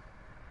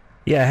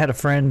 Yeah, I had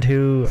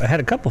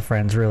a couple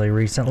friends really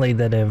recently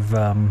that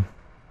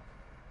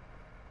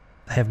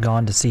have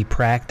gone to see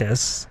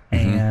practice,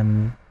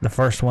 and the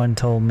first one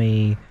told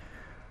me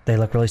they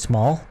look really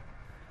small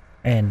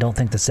and don't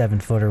think the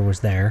 7-footer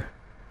was there.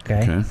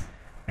 Okay.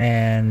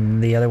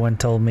 And the other one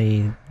told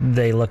me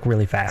they look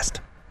really fast.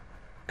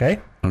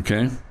 Okay.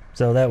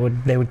 So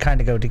they would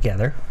kind of go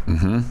together.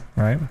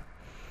 Right.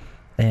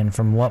 And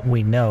from what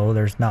we know,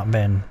 there's not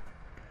been,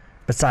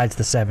 besides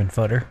the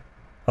 7-footer,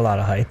 a lot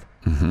of height.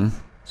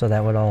 So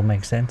that would all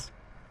make sense.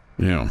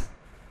 Yeah.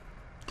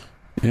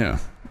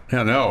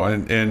 No,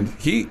 and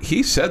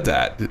he said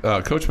that.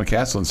 Coach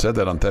McCaslin said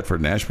that on Thetford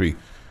and Ashby,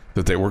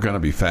 that they were going to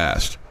be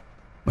fast.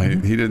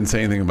 He didn't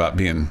say anything about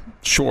being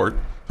short.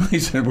 He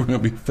said we're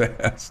going to be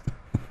fast.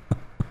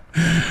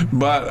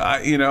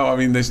 But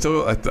they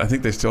still. I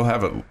think they still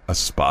have a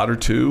spot or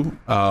two.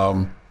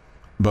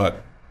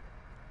 But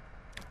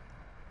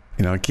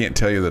I can't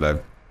tell you that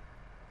I've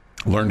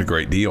learned a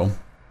great deal.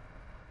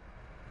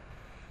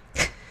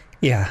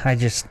 Yeah, I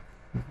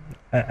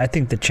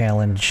think the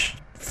challenge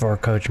for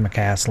Coach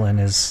McCaslin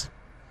is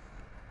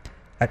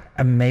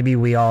maybe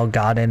we all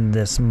got in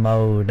this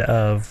mode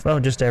of,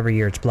 just every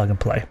year it's plug and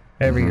play.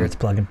 Every year it's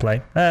plug and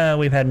play.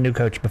 We've had a new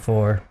coach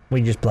before.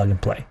 We just plug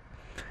and play.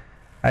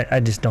 I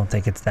just don't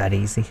think it's that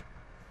easy.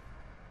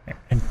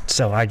 And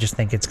so I just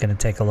think it's going to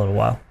take a little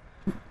while.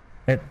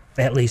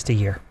 At least a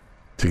year.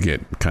 To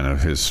get kind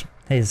of his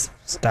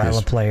style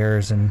of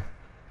players and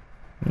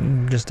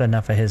just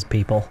enough of his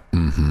people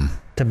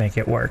to make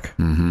it work.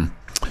 And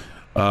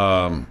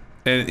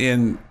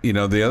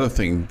the other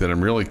thing that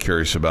I'm really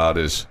curious about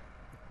is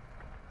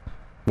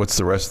what's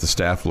the rest of the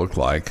staff look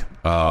like,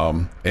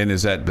 and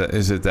is it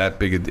that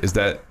big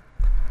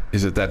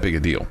a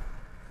deal?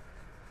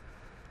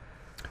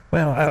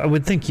 Well, I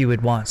would think you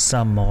would want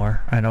some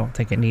more. I don't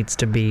think it needs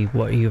to be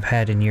what you've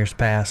had in years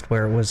past,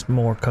 where it was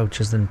more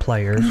coaches than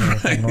players or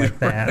anything like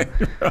that.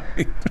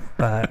 Right.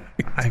 But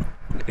I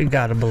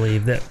got to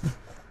believe that.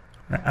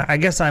 I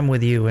guess I'm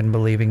with you in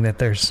believing that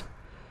there's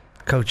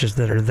coaches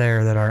that are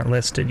there that aren't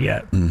listed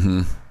yet.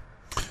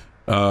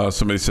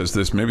 Somebody says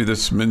this: maybe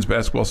this men's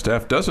basketball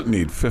staff doesn't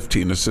need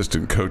 15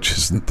 assistant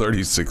coaches and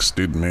 36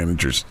 student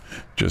managers.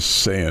 Just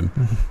saying.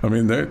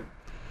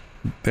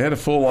 They had a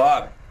full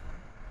lot.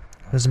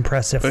 It was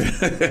impressive.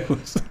 It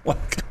was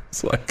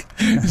like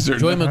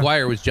Joy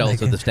McGuire was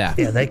jealous of the staff.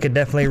 Yeah, they could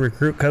definitely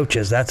recruit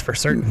coaches. That's for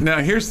certain. Now,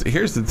 here's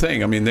the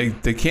thing.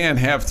 They can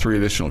have 3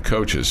 additional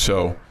coaches.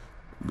 So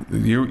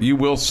you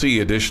will see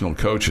additional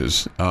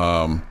coaches,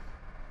 and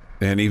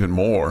even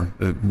more.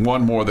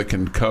 One more that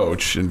can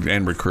coach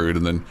and recruit,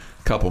 and then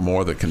a couple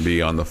more that can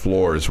be on the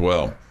floor as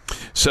well.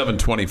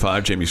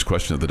 7:25. Jamie's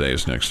question of the day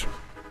is next.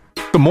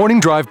 The Morning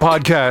Drive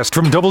podcast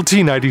from Double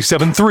T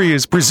 97.3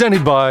 is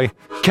presented by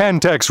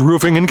Cantex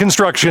Roofing and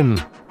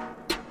Construction.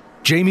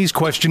 Jamie's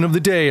question of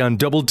the day on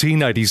Double T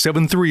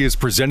 97.3 is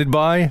presented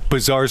by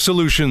Bizarre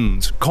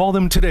Solutions. Call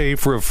them today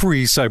for a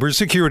free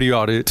cybersecurity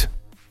audit.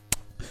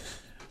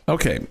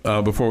 Okay,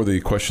 before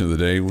the question of the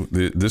day,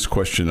 this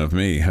question of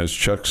me, has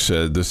Chuck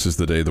said this is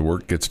the day the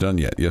work gets done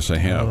yet? Yes, I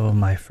have. Oh,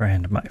 my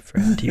friend,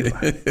 you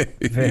are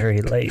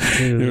very late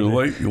to you're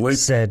late.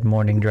 Said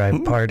morning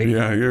drive party.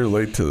 Yeah, you're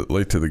late to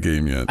the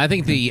game yet. I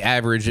think the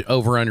average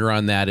over-under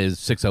on that is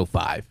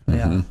 6:05. Yeah.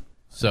 Mm-hmm.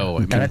 So,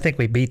 And I think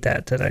we beat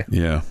that today.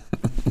 Yeah.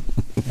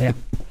 Yeah.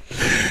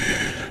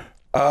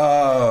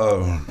 All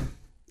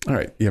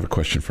right, you have a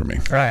question for me.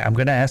 All right, I'm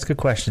going to ask a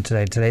question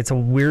today. Today it's a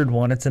weird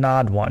one. It's an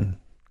odd one.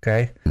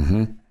 Okay?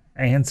 Mm-hmm.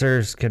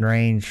 Answers can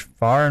range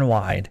far and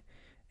wide.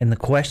 And the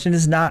question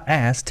is not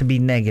asked to be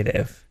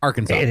negative.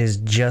 Arkansas. It is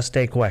just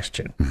a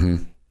question. Mm-hmm.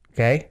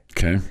 Okay?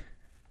 Okay.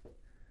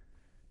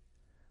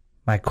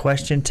 My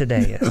question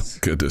today is,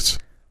 Goodness.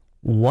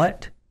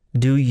 what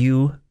do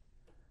you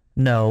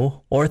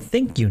know or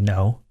think you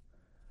know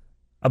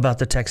about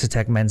the Texas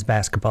Tech men's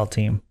basketball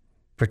team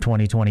for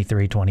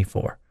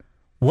 2023-24?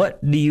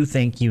 What do you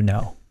think you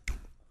know?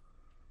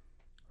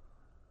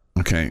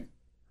 Okay.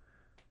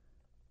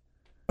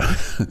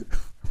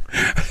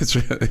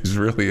 It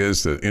really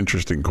is an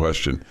interesting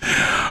question.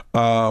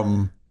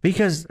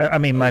 Because I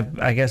mean,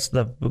 I guess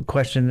the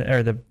question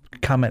or the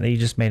comment that you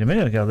just made a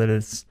minute ago that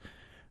it's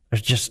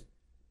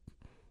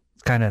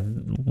kind of,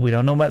 we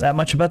don't know that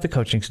much about the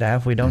coaching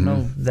staff. We don't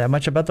know that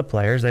much about the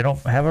players. They don't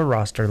have a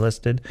roster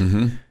listed.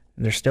 Mm-hmm.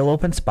 There's still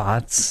open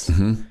spots.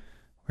 Mm-hmm.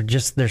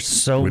 There's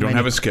so We many. don't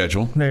have a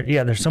schedule.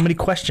 There's so many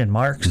question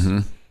marks. Mm-hmm.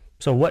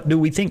 So what do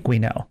we think we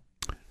know?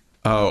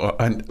 Oh,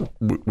 and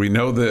we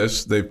know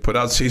this. They've put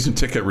out season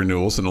ticket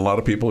renewals, and a lot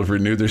of people have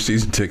renewed their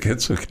season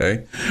tickets.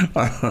 Okay,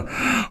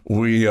 I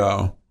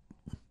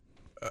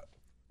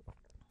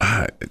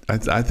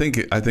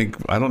think I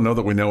don't know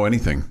that we know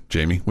anything,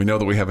 Jamie. We know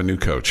that we have a new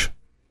coach,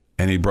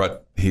 and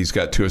he's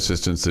got 2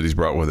 assistants that he's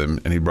brought with him,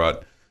 and he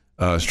brought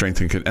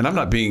strength and I'm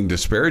not being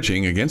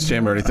disparaging against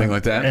him or anything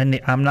like that. And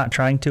I'm not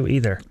trying to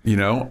either. You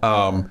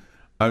know,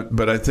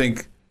 but I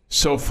think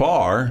so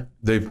far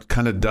they've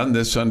kind of done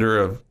this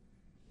under a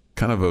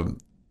kind of a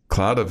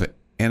cloud of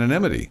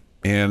anonymity,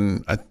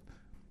 and I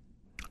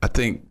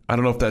think, I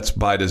don't know if that's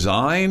by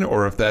design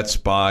or if that's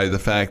by the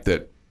fact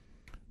that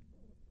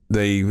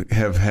they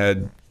have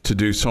had to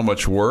do so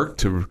much work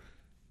to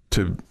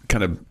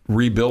kind of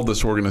rebuild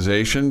this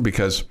organization,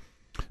 because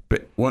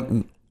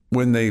when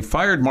they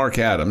fired Mark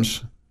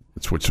Adams,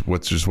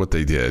 which is what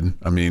they did.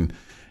 I mean,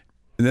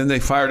 and then they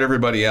fired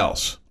everybody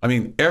else. I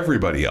mean,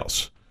 everybody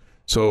else.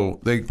 So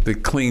they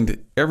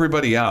cleaned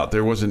everybody out.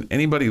 There wasn't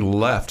anybody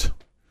left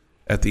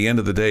at the end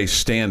of the day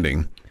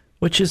standing.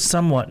 Which is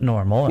somewhat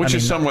normal.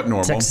 Somewhat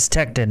normal. Texas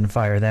Tech didn't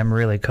fire them.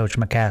 Really, Coach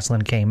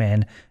McCaslin came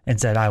in and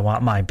said, I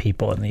want my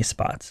people in these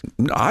spots.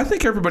 I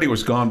think everybody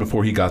was gone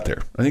before he got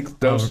there. I think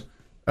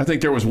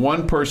there was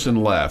one person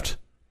left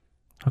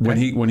when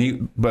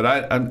he. But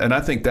I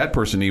think that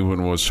person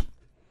even was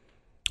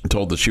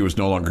told that she was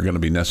no longer going to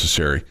be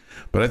necessary.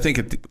 But I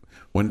think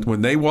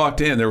when they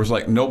walked in, there was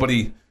like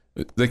nobody.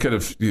 They could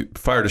have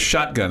fired a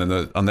shotgun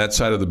on that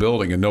side of the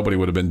building, and nobody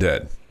would have been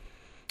dead.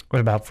 What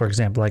about, for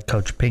example, like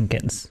Coach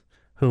Pinkins,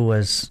 who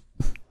was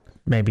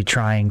maybe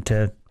trying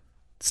to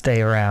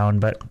stay around,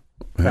 but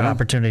that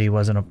opportunity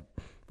wasn't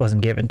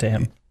given to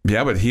him?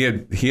 Yeah, but he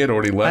had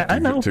already left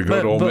to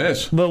go to Ole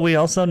Miss. But we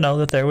also know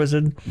that there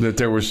was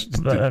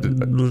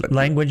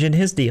language in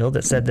his deal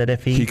that said that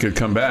if he could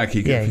come back,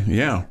 he could.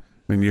 Yeah.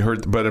 I mean, you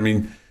heard, but I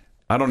mean,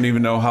 I don't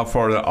even know how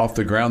far off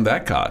the ground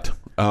that got.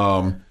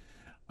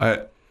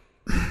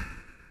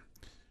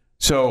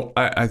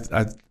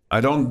 I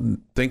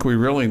don't think we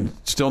really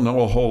still know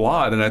a whole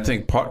lot, and I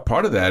think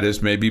part of that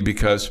is maybe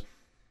because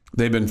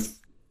they've been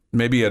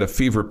maybe at a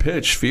fever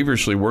pitch,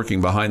 feverishly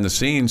working behind the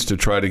scenes to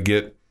try to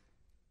get,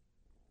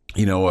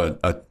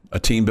 a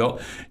team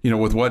built.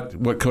 With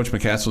what Coach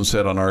McCaslin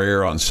said on our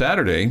air on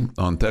Saturday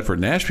on Thetford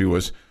and Ashby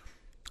was,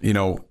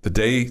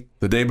 the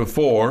day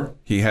before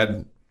he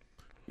had,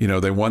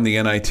 they won the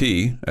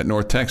NIT at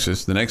North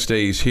Texas. The next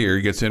day he's here,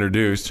 he gets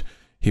introduced.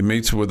 He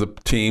meets with the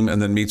team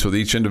and then meets with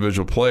each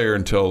individual player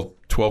until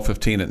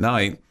 12:15 at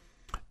night,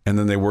 and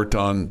then they've worked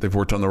on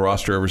the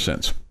roster ever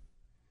since.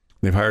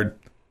 They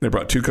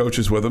brought 2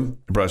 coaches with them.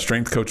 They brought a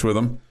strength coach with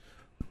them,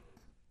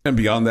 and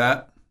beyond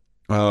that,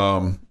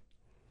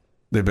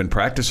 they've been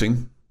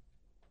practicing.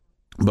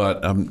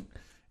 But and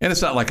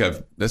it's not like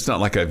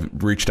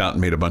I've reached out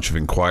and made a bunch of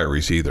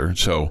inquiries either.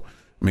 So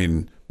I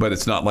mean, but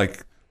it's not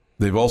like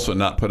they've also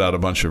not put out a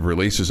bunch of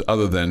releases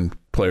other than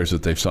players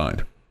that they've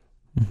signed.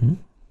 Mm-hmm.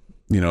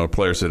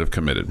 Players that have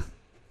committed.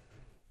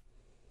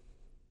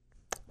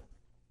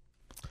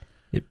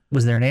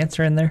 Was there an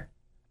answer in there?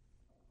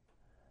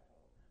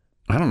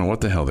 I don't know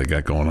what the hell they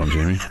got going on,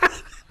 Jamie.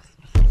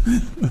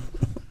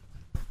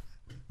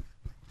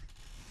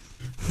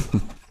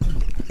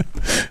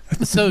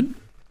 So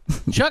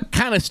Chuck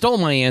kind of stole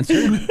my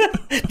answer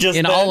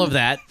in all of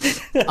that.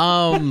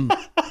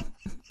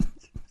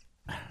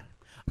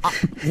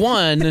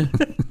 One,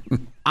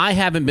 I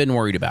haven't been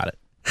worried about it.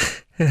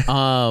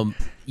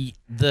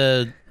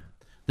 The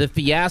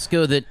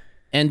fiasco that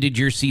ended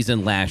your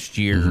season last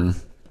year,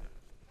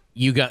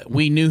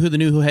 we knew who the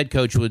new head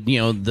coach would.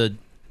 The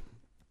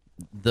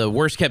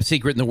worst kept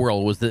secret in the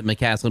world was that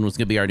McCaslin was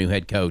going to be our new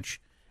head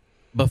coach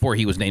before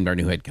he was named our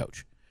new head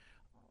coach.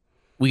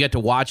 We got to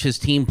watch his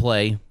team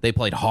play. They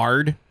played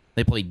hard.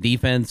 They played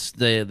defense.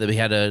 They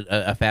had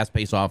a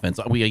fast-paced offense.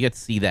 We get to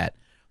see that.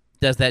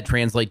 Does that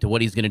translate to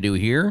what he's going to do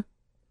here?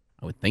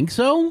 I would think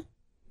so,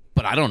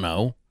 but I don't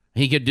know.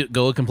 He could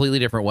go a completely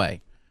different way.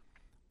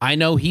 I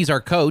know he's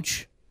our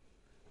coach,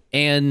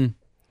 and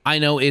I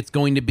know it's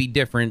going to be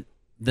different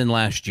than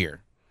last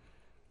year.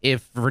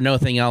 If for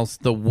nothing else,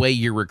 the way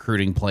you're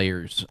recruiting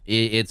players,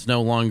 it's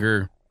no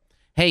longer,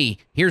 hey,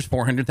 here's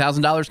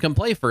 $400,000, come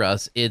play for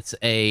us. It's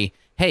a,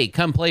 hey,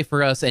 come play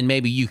for us, and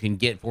maybe you can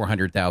get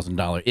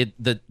 $400,000.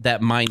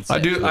 That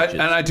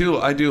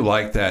mindset. I do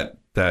like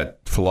that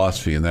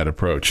philosophy and that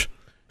approach.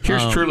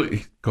 Here's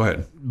truly. Go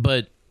ahead.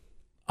 But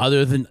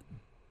other than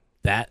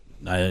that,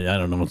 I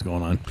don't know what's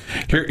going on.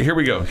 Here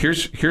we go.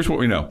 Here's what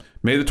we know.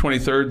 May the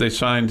 23rd, they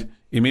signed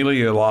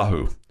Emilia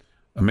Elahu.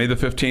 May the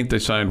 15th, they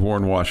signed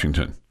Warren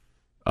Washington.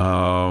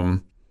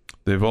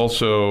 They've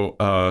also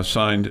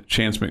signed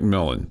Chance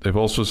McMillan. They've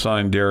also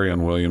signed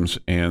Darion Williams,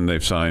 and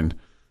they've signed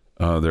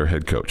their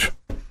head coach.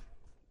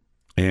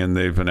 And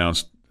they've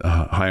announced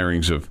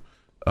hirings of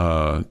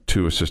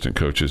 2 assistant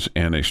coaches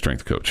and a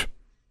strength coach.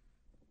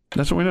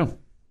 That's what we know.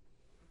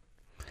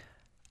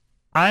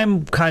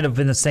 I'm kind of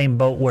in the same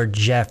boat where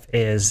Jeff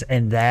is,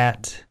 and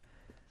that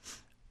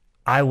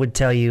I would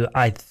tell you,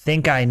 I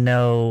think I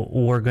know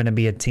we're going to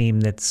be a team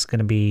that's going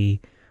to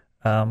be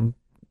kind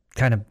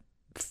of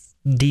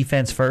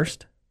defense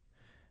first,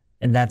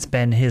 and that's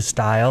been his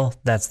style.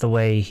 That's the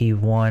way he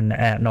won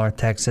at North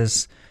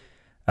Texas.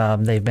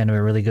 They've been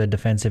a really good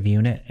defensive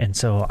unit, and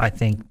so I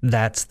think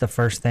that's the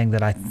first thing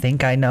that I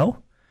think I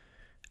know.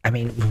 I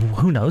mean,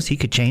 who knows? He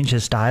could change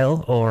his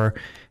style, or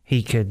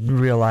he could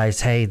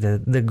realize, hey,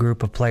 the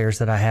group of players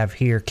that I have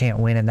here can't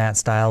win in that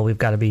style. We've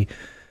got to be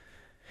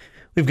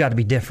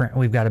different.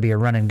 We've got to be a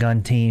run and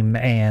gun team,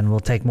 and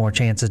we'll take more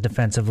chances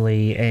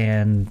defensively,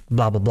 and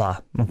blah blah blah.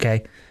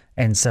 Okay,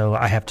 and so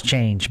I have to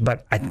change,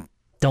 but I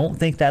don't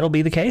think that'll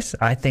be the case.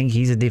 I think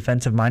he's a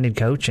defensive-minded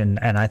coach, and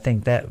I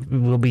think that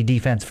will be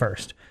defense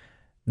first.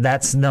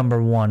 That's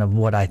number one of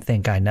what I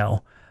think I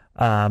know.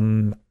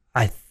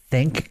 I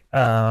think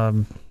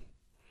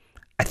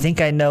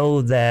I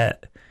know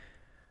that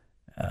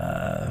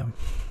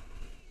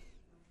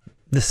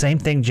the same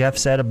thing Jeff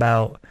said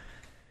about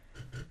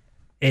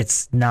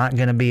it's not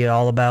going to be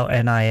all about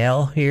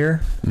NIL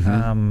here,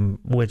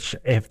 which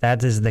if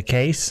that is the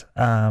case,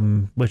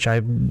 which I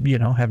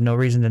have no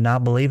reason to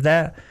not believe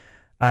that.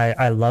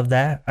 I love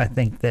that. I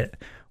think that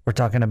we're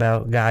talking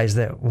about guys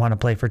that want to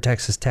play for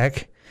Texas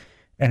Tech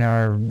and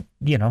are,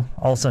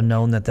 also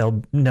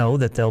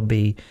they'll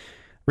be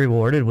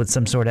rewarded with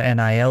some sort of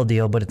NIL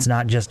deal, but it's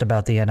not just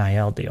about the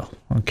NIL deal.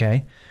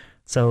 Okay.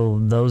 So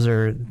those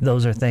are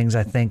things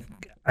I think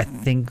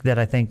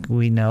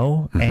we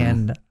know.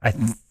 And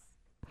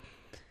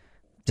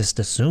just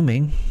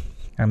assuming,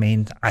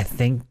 I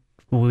think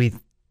we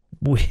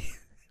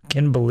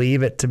can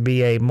believe it to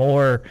be a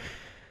more,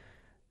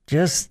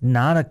 just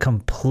not a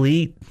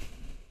complete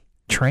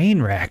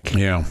train wreck.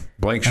 Yeah,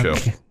 blank show.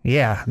 Okay.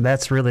 Yeah,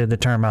 that's really the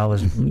term I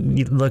was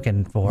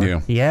looking for.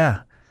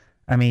 Yeah.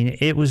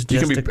 It was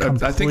just a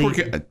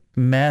complete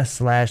mess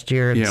last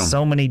year at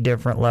so many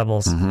different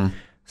levels.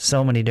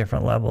 So many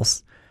different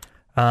levels.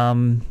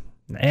 And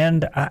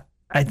I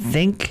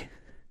think,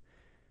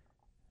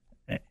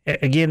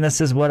 again, this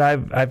is what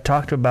I've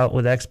talked about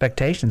with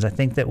expectations. I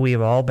think that we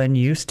have all been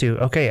used to,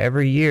 okay,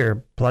 every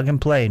year, plug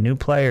and play, new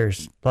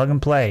players, plug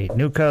and play,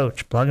 new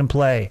coach, plug and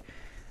play.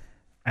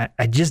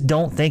 I just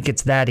don't think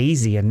it's that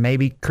easy. And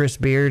maybe Chris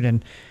Beard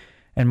and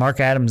Mark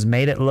Adams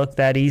made it look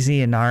that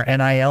easy, and our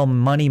NIL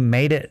money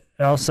made it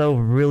also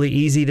really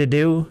easy to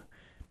do.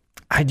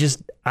 I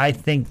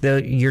think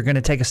that you're going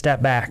to take a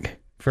step back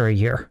for a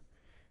year.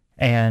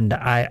 And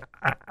I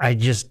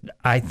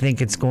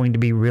think it's going to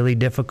be really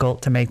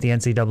difficult to make the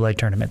NCAA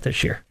tournament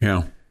this year.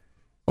 Yeah.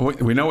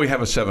 We know we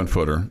have a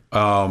 7-footer.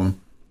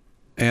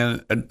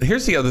 And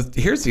here's the other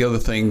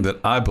thing that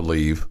I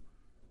believe.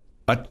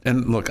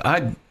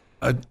 I've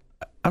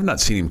not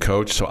seen him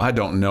coach, so I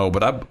don't know.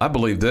 But I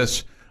believe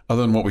this,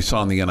 other than what we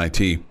saw in the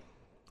NIT,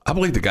 I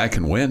believe the guy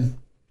can win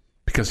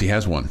because he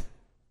has won.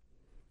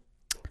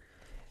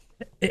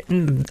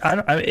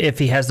 If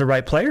he has the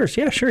right players,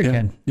 yeah, sure he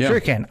can. Yeah. Sure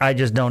he can. I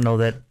just don't know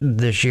that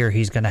this year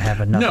he's going to have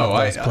enough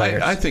of those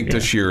players. I think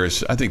this year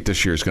is going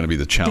to be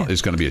the challenge.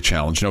 Is going to be a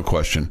challenge, no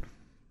question.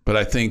 But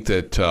I think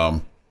that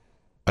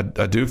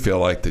I do feel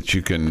like that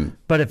you can.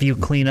 But if you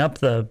clean up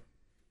the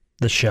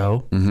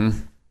show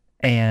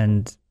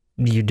and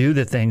you do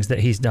the things that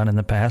he's done in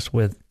the past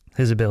with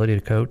his ability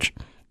to coach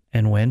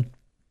and win,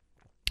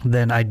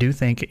 then I do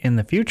think in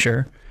the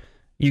future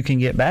you can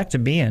get back to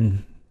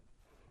being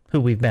who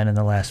we've been in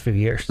the last few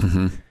years.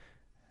 Mm-hmm.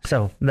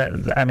 So that,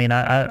 I mean,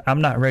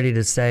 I'm not ready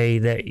to say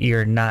that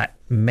you're not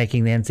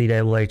making the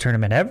NCAA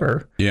tournament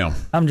ever. Yeah.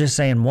 I'm just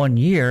saying 1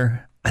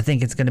 year, I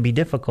think it's going to be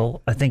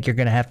difficult. I think you're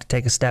going to have to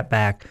take a step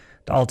back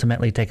to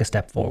ultimately take a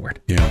step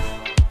forward. Yeah.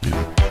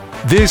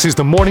 This is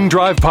the Morning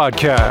Drive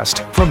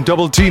Podcast from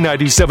Double T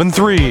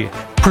 97.3,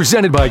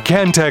 presented by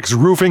Cantex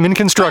Roofing and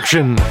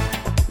Construction.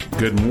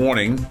 Good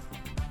morning.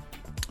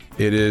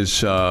 It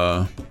is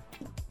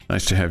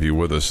nice to have you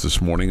with us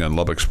this morning on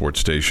Lubbock Sports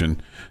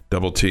Station,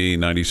 Double T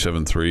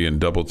 97.3 and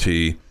Double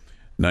T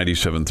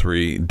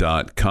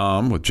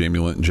 97.3.com with Jamie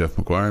Lent and Jeff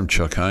McGuire. I'm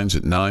Chuck Heinz.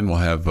 At 9, we'll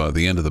have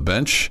the end of the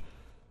bench.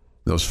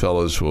 Those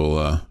fellas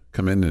will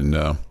come in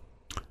and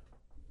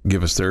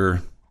give us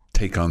their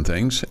take on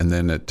things. And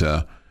then at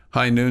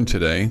high noon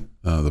today,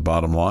 the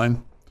bottom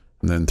line.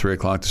 And then 3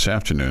 o'clock this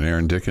afternoon,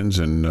 Aaron Dickens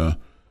and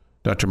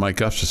Dr. Mike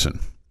Gustafson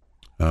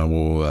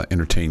will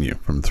entertain you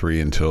from 3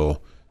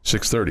 until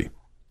 6:30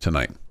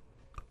 tonight,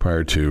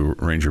 prior to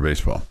Ranger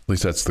baseball. At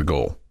least that's the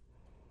goal.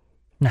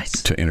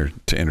 Nice. To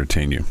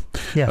entertain you.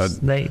 Yes,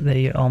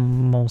 they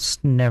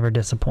almost never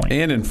disappoint.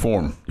 And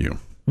inform you.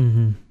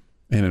 Mm-hmm.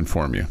 And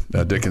inform you.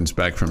 Dickens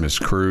back from his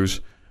cruise.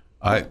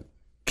 I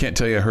can't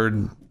tell you,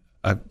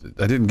 I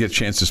didn't get a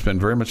chance to spend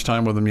very much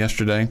time with him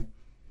yesterday,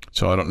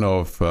 so I don't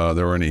know if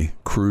there were any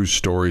cruise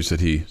stories that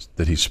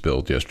he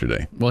spilled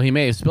yesterday. Well, he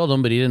may have spilled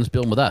them, but he didn't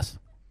spill them with us.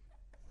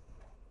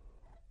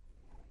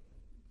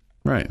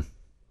 Right,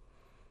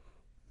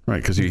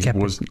 because he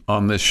was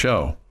on this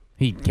show.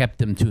 He kept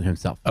them to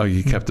himself. Oh,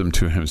 he kept them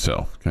to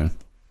himself. Okay.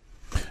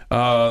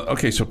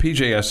 Okay, so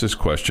PJ asked this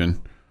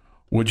question.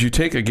 Would you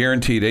take a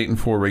guaranteed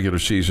 8-4 regular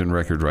season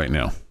record right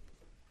now?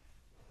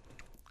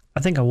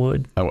 I think I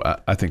would.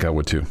 I think I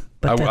would too.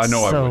 But that's I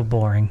know so I would.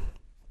 boring.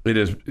 It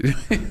is.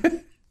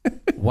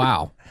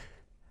 Wow.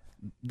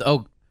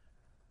 Oh,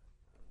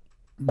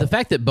 the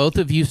fact that both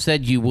of you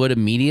said you would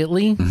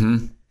immediately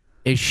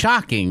is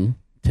shocking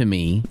to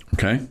me.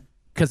 Okay.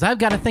 Because I've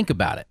got to think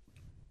about it.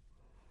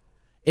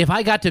 If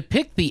I got to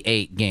pick the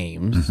 8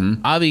 games,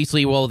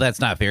 obviously, well, that's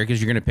not fair because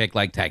you're going to pick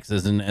like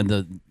Texas and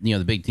the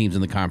the big teams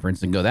in the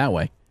conference and go that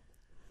way.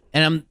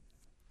 And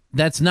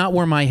that's not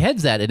where my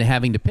head's at in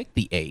having to pick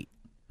the 8.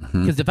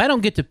 Because if I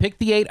don't get to pick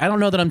the 8, I don't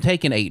know that I'm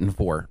taking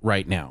 8-4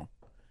 right now.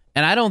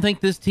 And I don't think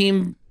this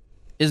team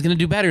is going to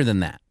do better than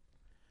that.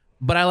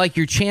 But I like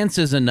your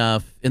chances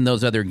enough in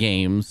those other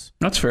games.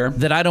 That's fair.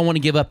 That I don't want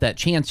to give up that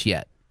chance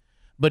yet.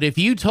 But if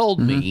you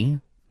told me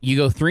you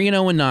go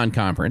 3-0 in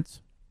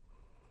non-conference,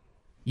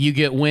 you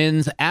get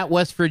wins at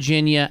West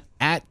Virginia,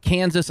 at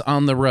Kansas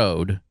on the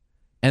road,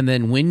 and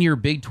then win your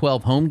Big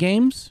 12 home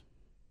games,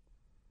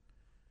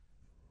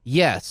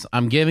 yes,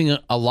 I'm giving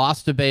a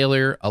loss to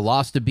Baylor, a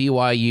loss to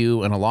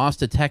BYU, and a loss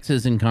to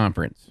Texas in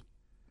conference.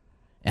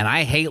 And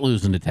I hate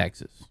losing to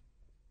Texas.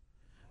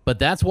 But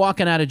that's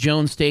walking out of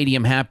Jones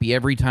Stadium happy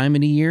every time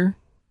in a year.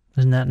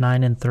 Isn't that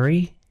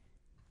 9-3?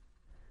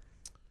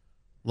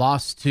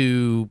 Lost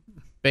to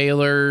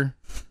Baylor.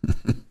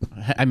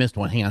 I missed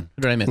one. Hang on.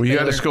 Who did I miss? Well, you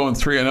Baylor? got us going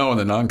 3-0 in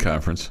the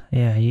non-conference.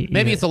 Yeah.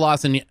 Maybe it's a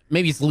loss, and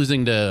maybe it's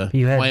losing to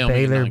You had Wyoming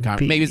Baylor in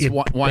non-conference. Maybe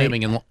it's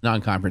Wyoming in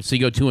non-conference. So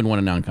you go 2-1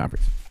 in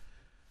non-conference.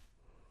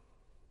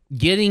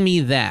 Getting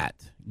me that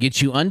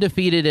gets you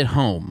undefeated at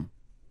home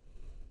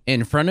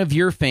in front of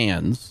your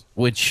fans,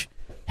 which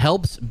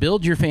helps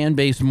build your fan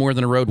base more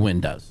than a road win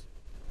does.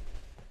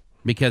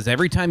 Because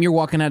every time you're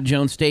walking out of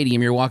Jones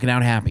Stadium, you're walking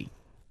out happy.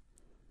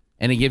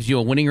 And it gives you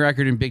a winning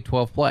record in Big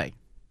 12 play.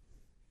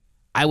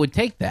 I would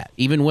take that,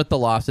 even with the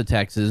loss to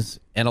Texas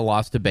and a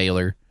loss to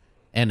Baylor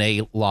and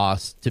a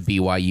loss to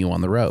BYU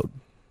on the road.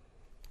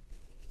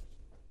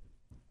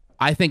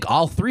 I think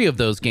all 3 of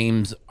those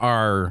games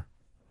are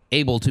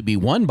able to be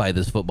won by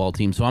this football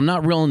team, so I'm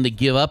not willing to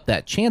give up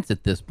that chance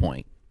at this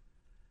point.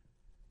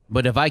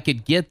 But if I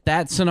could get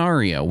that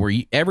scenario where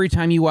every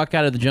time you walk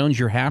out of the Jones,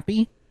 you're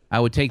happy,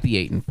 I would take the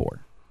 8-4.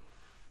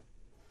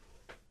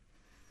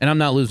 And I'm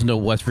not losing to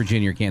West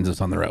Virginia or Kansas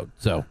on the road,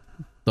 so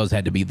those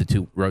had to be the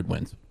 2 road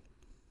wins.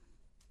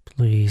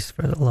 Please,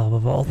 for the love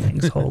of all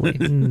things holy,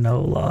 no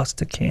loss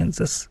to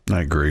Kansas.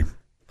 I agree.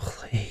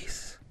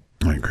 Please.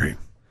 I agree.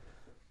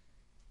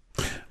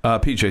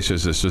 PJ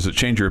says this. Does it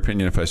change your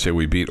opinion if I say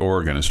we beat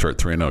Oregon and start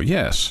 3-0?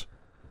 Yes.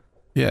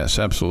 Yes,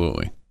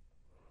 absolutely.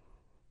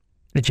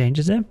 It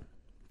changes it?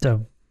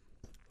 So.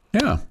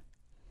 Yeah.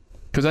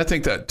 Because I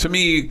think that, to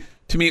me,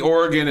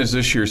 Oregon is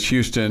this year's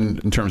Houston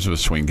in terms of a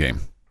swing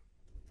game.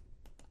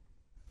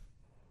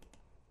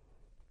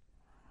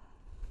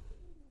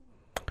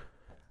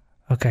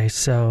 Okay,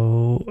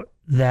 so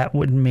that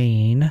would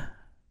mean...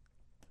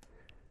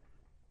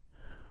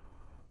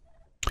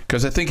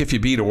 Because I think if you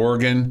beat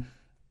Oregon,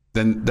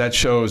 then that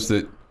shows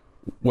that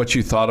what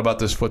you thought about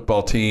this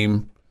football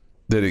team,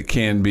 that it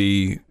can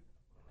be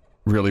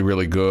really,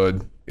 really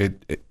good.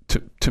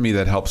 To me,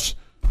 that helps,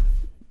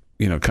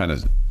 kind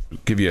of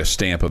give you a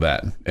stamp of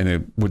that. And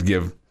it would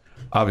give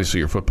obviously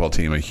your football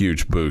team a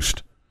huge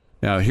boost.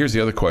 Now, here's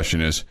the other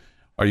question is,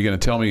 are you going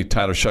to tell me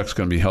Tyler Shuck's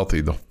going to be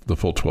healthy the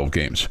full 12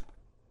 games?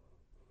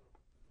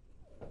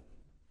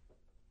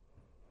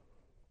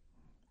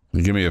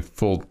 You give me a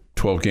full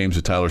 12 games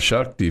of Tyler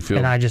Shuck, do you feel?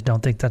 And I just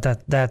don't think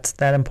that's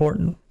that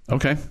important.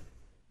 Okay.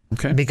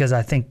 Because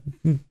I think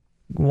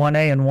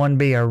 1A and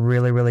 1B are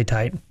really, really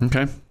tight.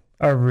 Okay.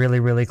 Are really,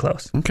 really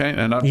close. Okay.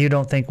 And you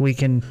don't think we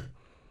can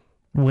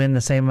win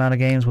the same amount of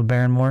games with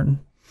Baron Morton?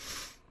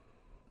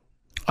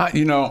 I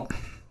think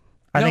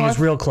it's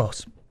real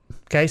close.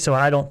 Okay, so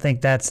I don't think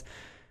that's,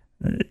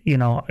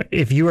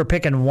 if you were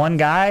picking one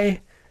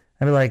guy,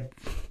 I'd be like,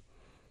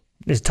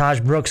 is Taj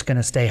Brooks going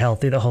to stay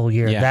healthy the whole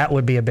year? Yeah. That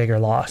would be a bigger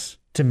loss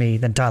to me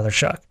than Tyler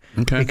Shuck.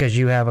 Okay. Because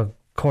you have a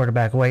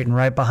quarterback waiting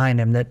right behind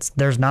him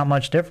there's not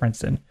much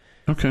difference in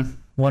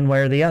one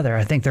way or the other.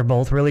 I think they're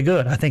both really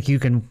good. I think you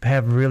can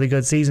have really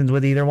good seasons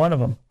with either one of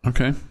them.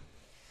 Okay.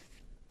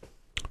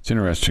 It's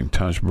interesting,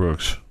 Taj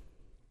Brooks.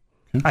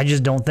 Okay. I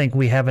just don't think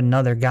we have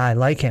another guy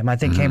like him. I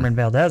think Cameron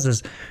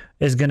Valdez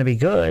is going to be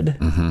good.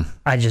 Mm-hmm.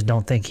 I just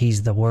don't think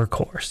he's the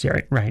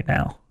workhorse right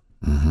now.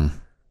 Mm-hmm.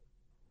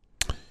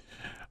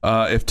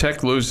 If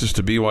Tech loses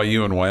to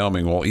BYU and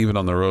Wyoming, well, even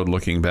on the road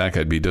looking back,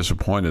 I'd be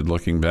disappointed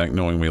looking back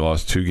knowing we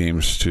lost 2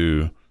 games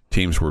to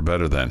teams we're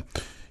better than.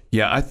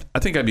 Yeah, I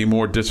think I'd be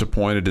more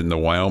disappointed in the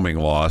Wyoming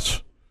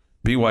loss.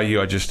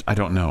 BYU, I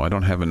don't know. I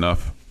don't have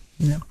enough.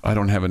 Yeah. I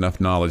don't have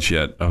enough knowledge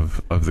yet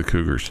of the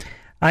Cougars.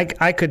 I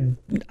could.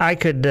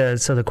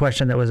 So the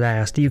question that was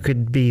asked, you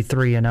could be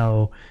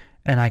 3-0,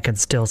 and I could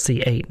still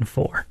see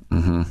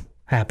 8-4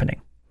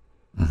 happening.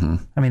 Mm-hmm.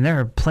 I mean, there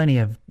are plenty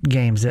of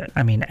games at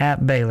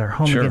Baylor,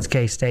 home against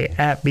K-State,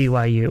 at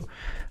BYU.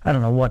 I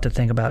don't know what to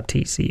think about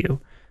TCU.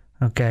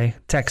 Okay,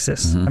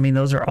 Texas. Mm-hmm. I mean,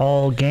 those are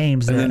all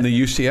games. And then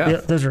the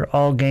UCF. Those are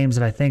all games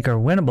that I think are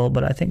winnable,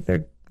 but I think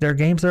they're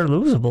games that are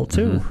losable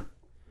too.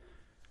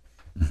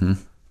 Mm-hmm.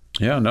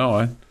 Yeah, no,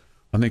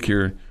 I think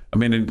you're. I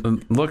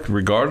mean, look,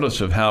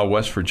 regardless of how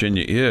West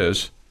Virginia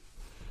is,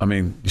 I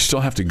mean, you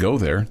still have to go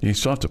there. You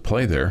still have to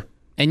play there.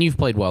 And you've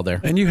played well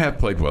there. And you have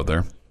played well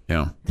there.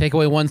 Yeah. Take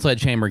away one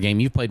Sledgehammer game,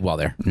 you've played well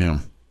there. Yeah.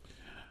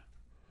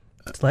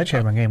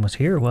 Sledgehammer game was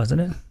here,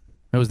 wasn't it?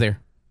 It was there.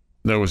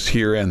 That was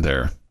here and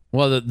there.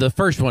 Well, the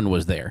first one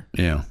was there.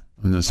 Yeah.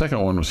 And the second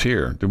one was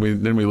here.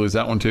 Didn't we lose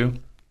that one too?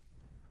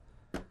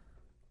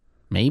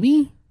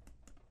 Maybe.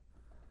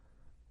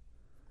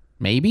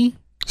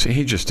 See,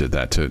 he just did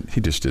that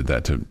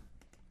to.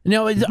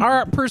 No,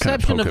 our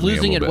perception of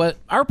losing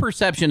our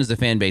perception as a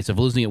fan base of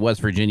losing at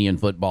West Virginia in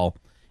football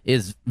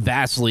is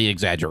vastly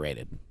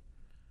exaggerated.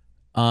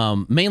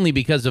 Mainly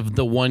because of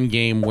the one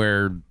game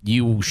where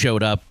you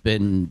showed up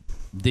and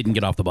didn't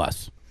get off the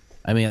bus.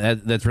 I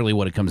mean, that's really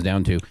what it comes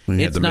down to. You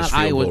had the missed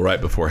field goal right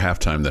before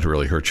halftime that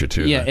really hurt you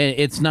too. Yeah,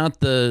 it's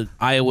not the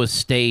Iowa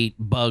State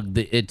bug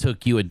that it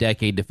took you a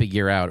decade to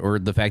figure out, or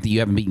the fact that you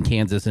haven't beaten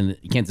Kansas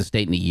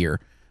State in a year.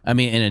 I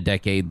mean, in a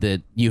decade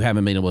that you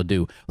haven't been able to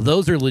do.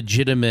 Those are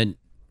legitimate.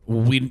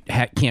 We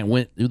can't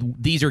win.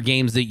 These are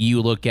games that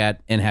you look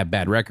at and have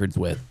bad records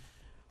with.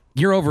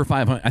 You're over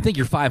 500. I think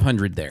you're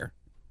 500 there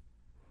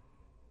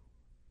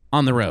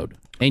on the road,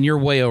 and you're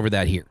way over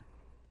that here.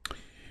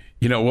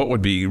 You know, what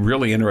would be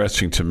really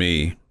interesting to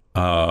me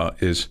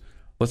is,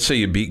 let's say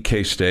you beat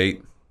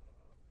K-State.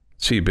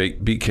 See, you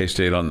beat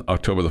K-State on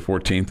October the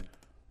 14th.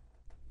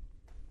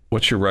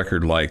 What's your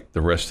record like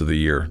the rest of the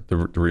year, the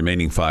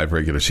remaining 5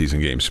 regular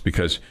season games?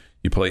 Because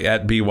you play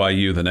at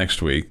BYU the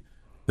next week,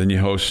 then you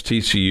host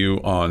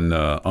TCU on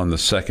the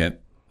 2nd.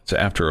 It's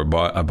after a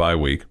bye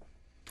week.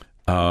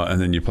 And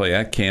then you play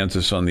at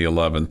Kansas on the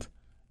 11th,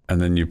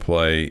 and then you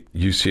play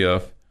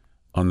UCF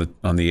on the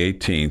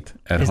 18th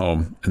at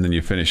home, and then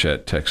you finish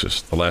at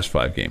Texas, the last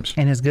 5 games.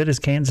 And as good as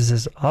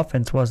Kansas's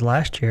offense was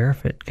last year,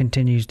 if it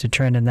continues to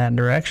trend in that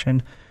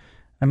direction,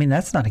 I mean,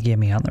 that's not a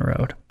gimme on the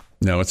road.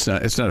 No, it's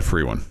not. It's not a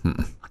free one.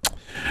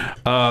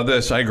 I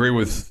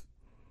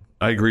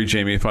agree,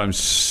 Jamie. If I'm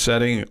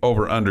setting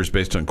over unders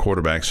based on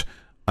quarterbacks,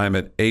 I'm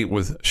at 8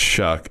 with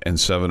Shuck and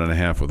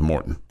 7.5 with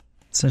Morton.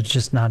 So it's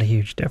just not a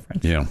huge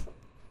difference. Yeah.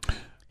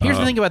 Here's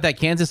the thing about that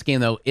Kansas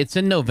game, though. It's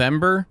in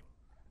November,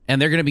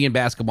 and they're going to be in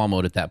basketball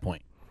mode at that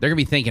point. They're going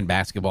to be thinking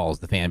basketball as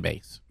the fan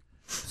base.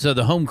 So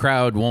the home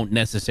crowd won't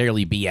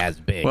necessarily be as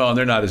big. Well, and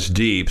they're not as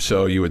deep,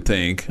 so you would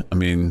think. I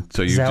mean,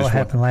 so you Is that just what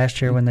happened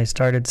last year when they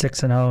started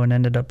 6-0 and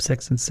ended up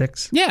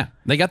 6-6? Yeah,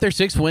 they got their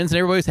 6 wins, and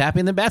everybody was happy,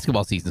 and then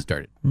basketball season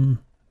started.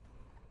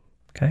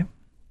 Okay.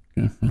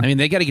 I mean,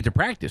 they got to get to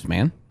practice,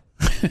 man.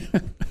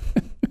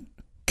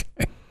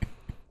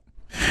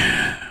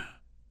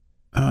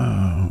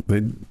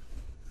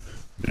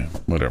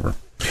 Whatever.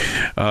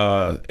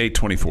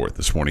 8:24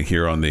 this morning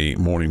here on the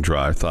Morning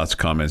Drive. Thoughts,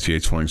 comments,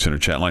 Yates Flooring Center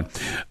chat line.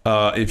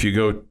 If you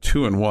go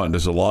 2-1,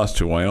 does a loss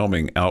to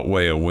Wyoming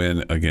outweigh a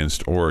win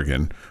against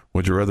Oregon?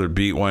 Would you rather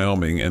beat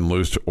Wyoming and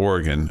lose to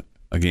Oregon,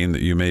 a game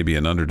that you may be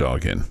an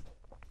underdog in?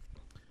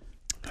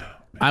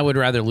 I would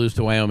rather lose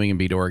to Wyoming and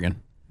beat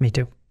Oregon. Me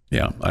too.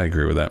 Yeah, I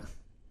agree with that.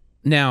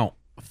 Now,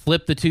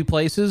 flip the 2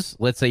 places.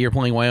 Let's say you're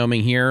playing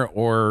Wyoming here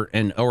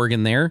and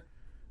Oregon there.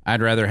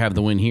 I'd rather have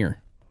the win here.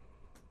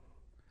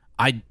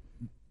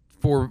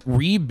 for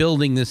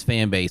rebuilding this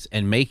fan base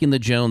and making the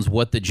Jones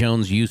what the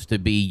Jones used to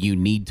be, you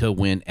need to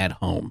win at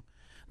home.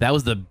 That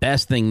was the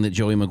best thing that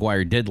Joey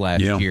Maguire did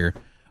last year.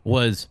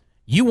 Was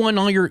you won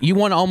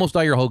almost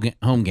all your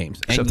home games,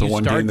 except the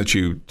one game that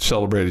you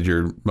celebrated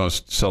your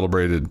most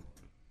celebrated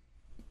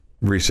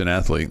recent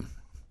athlete.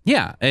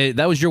 Yeah,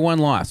 that was your one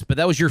loss, but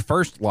that was your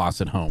first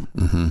loss at home.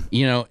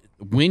 Mm-hmm.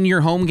 Win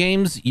your home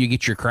games, you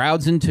get your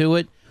crowds into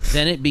it,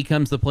 then it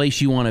becomes the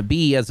place you want to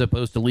be, as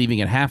opposed to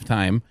leaving at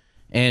halftime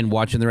and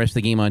watching the rest of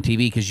the game on TV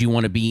because you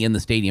want to be in the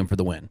stadium for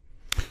the win.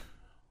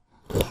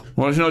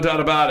 Well, there's no doubt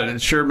about it.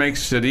 It sure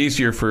makes it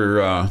easier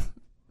for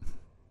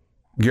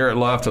Garrett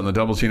Luft on the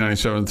Double T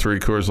 97.3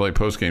 Coors Light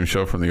postgame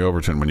show from the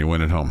Overton when you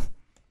win at home.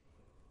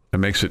 It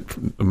makes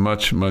it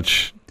much,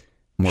 much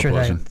more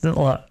pleasant. A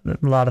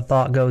lot of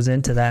thought goes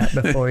into that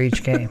before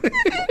each game.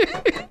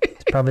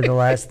 It's probably the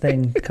last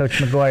thing Coach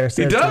McGuire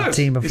says to the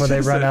team before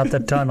they run out the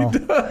tunnel.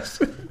 Let's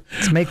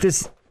make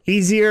this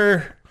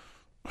easier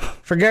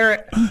for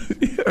Garrett.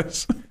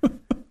 Yes.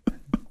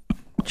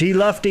 G.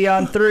 Lufty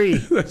on 3.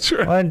 That's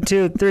right. 1,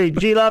 2, 3.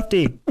 G.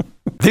 Lufty.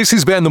 This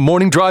has been the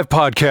Morning Drive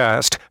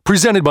Podcast,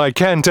 presented by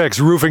Cantex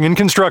Roofing and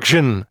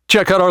Construction.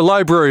 Check out our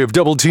library of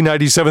Double T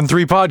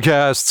 97.3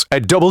 podcasts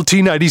at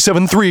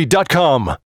doublet97.3.com.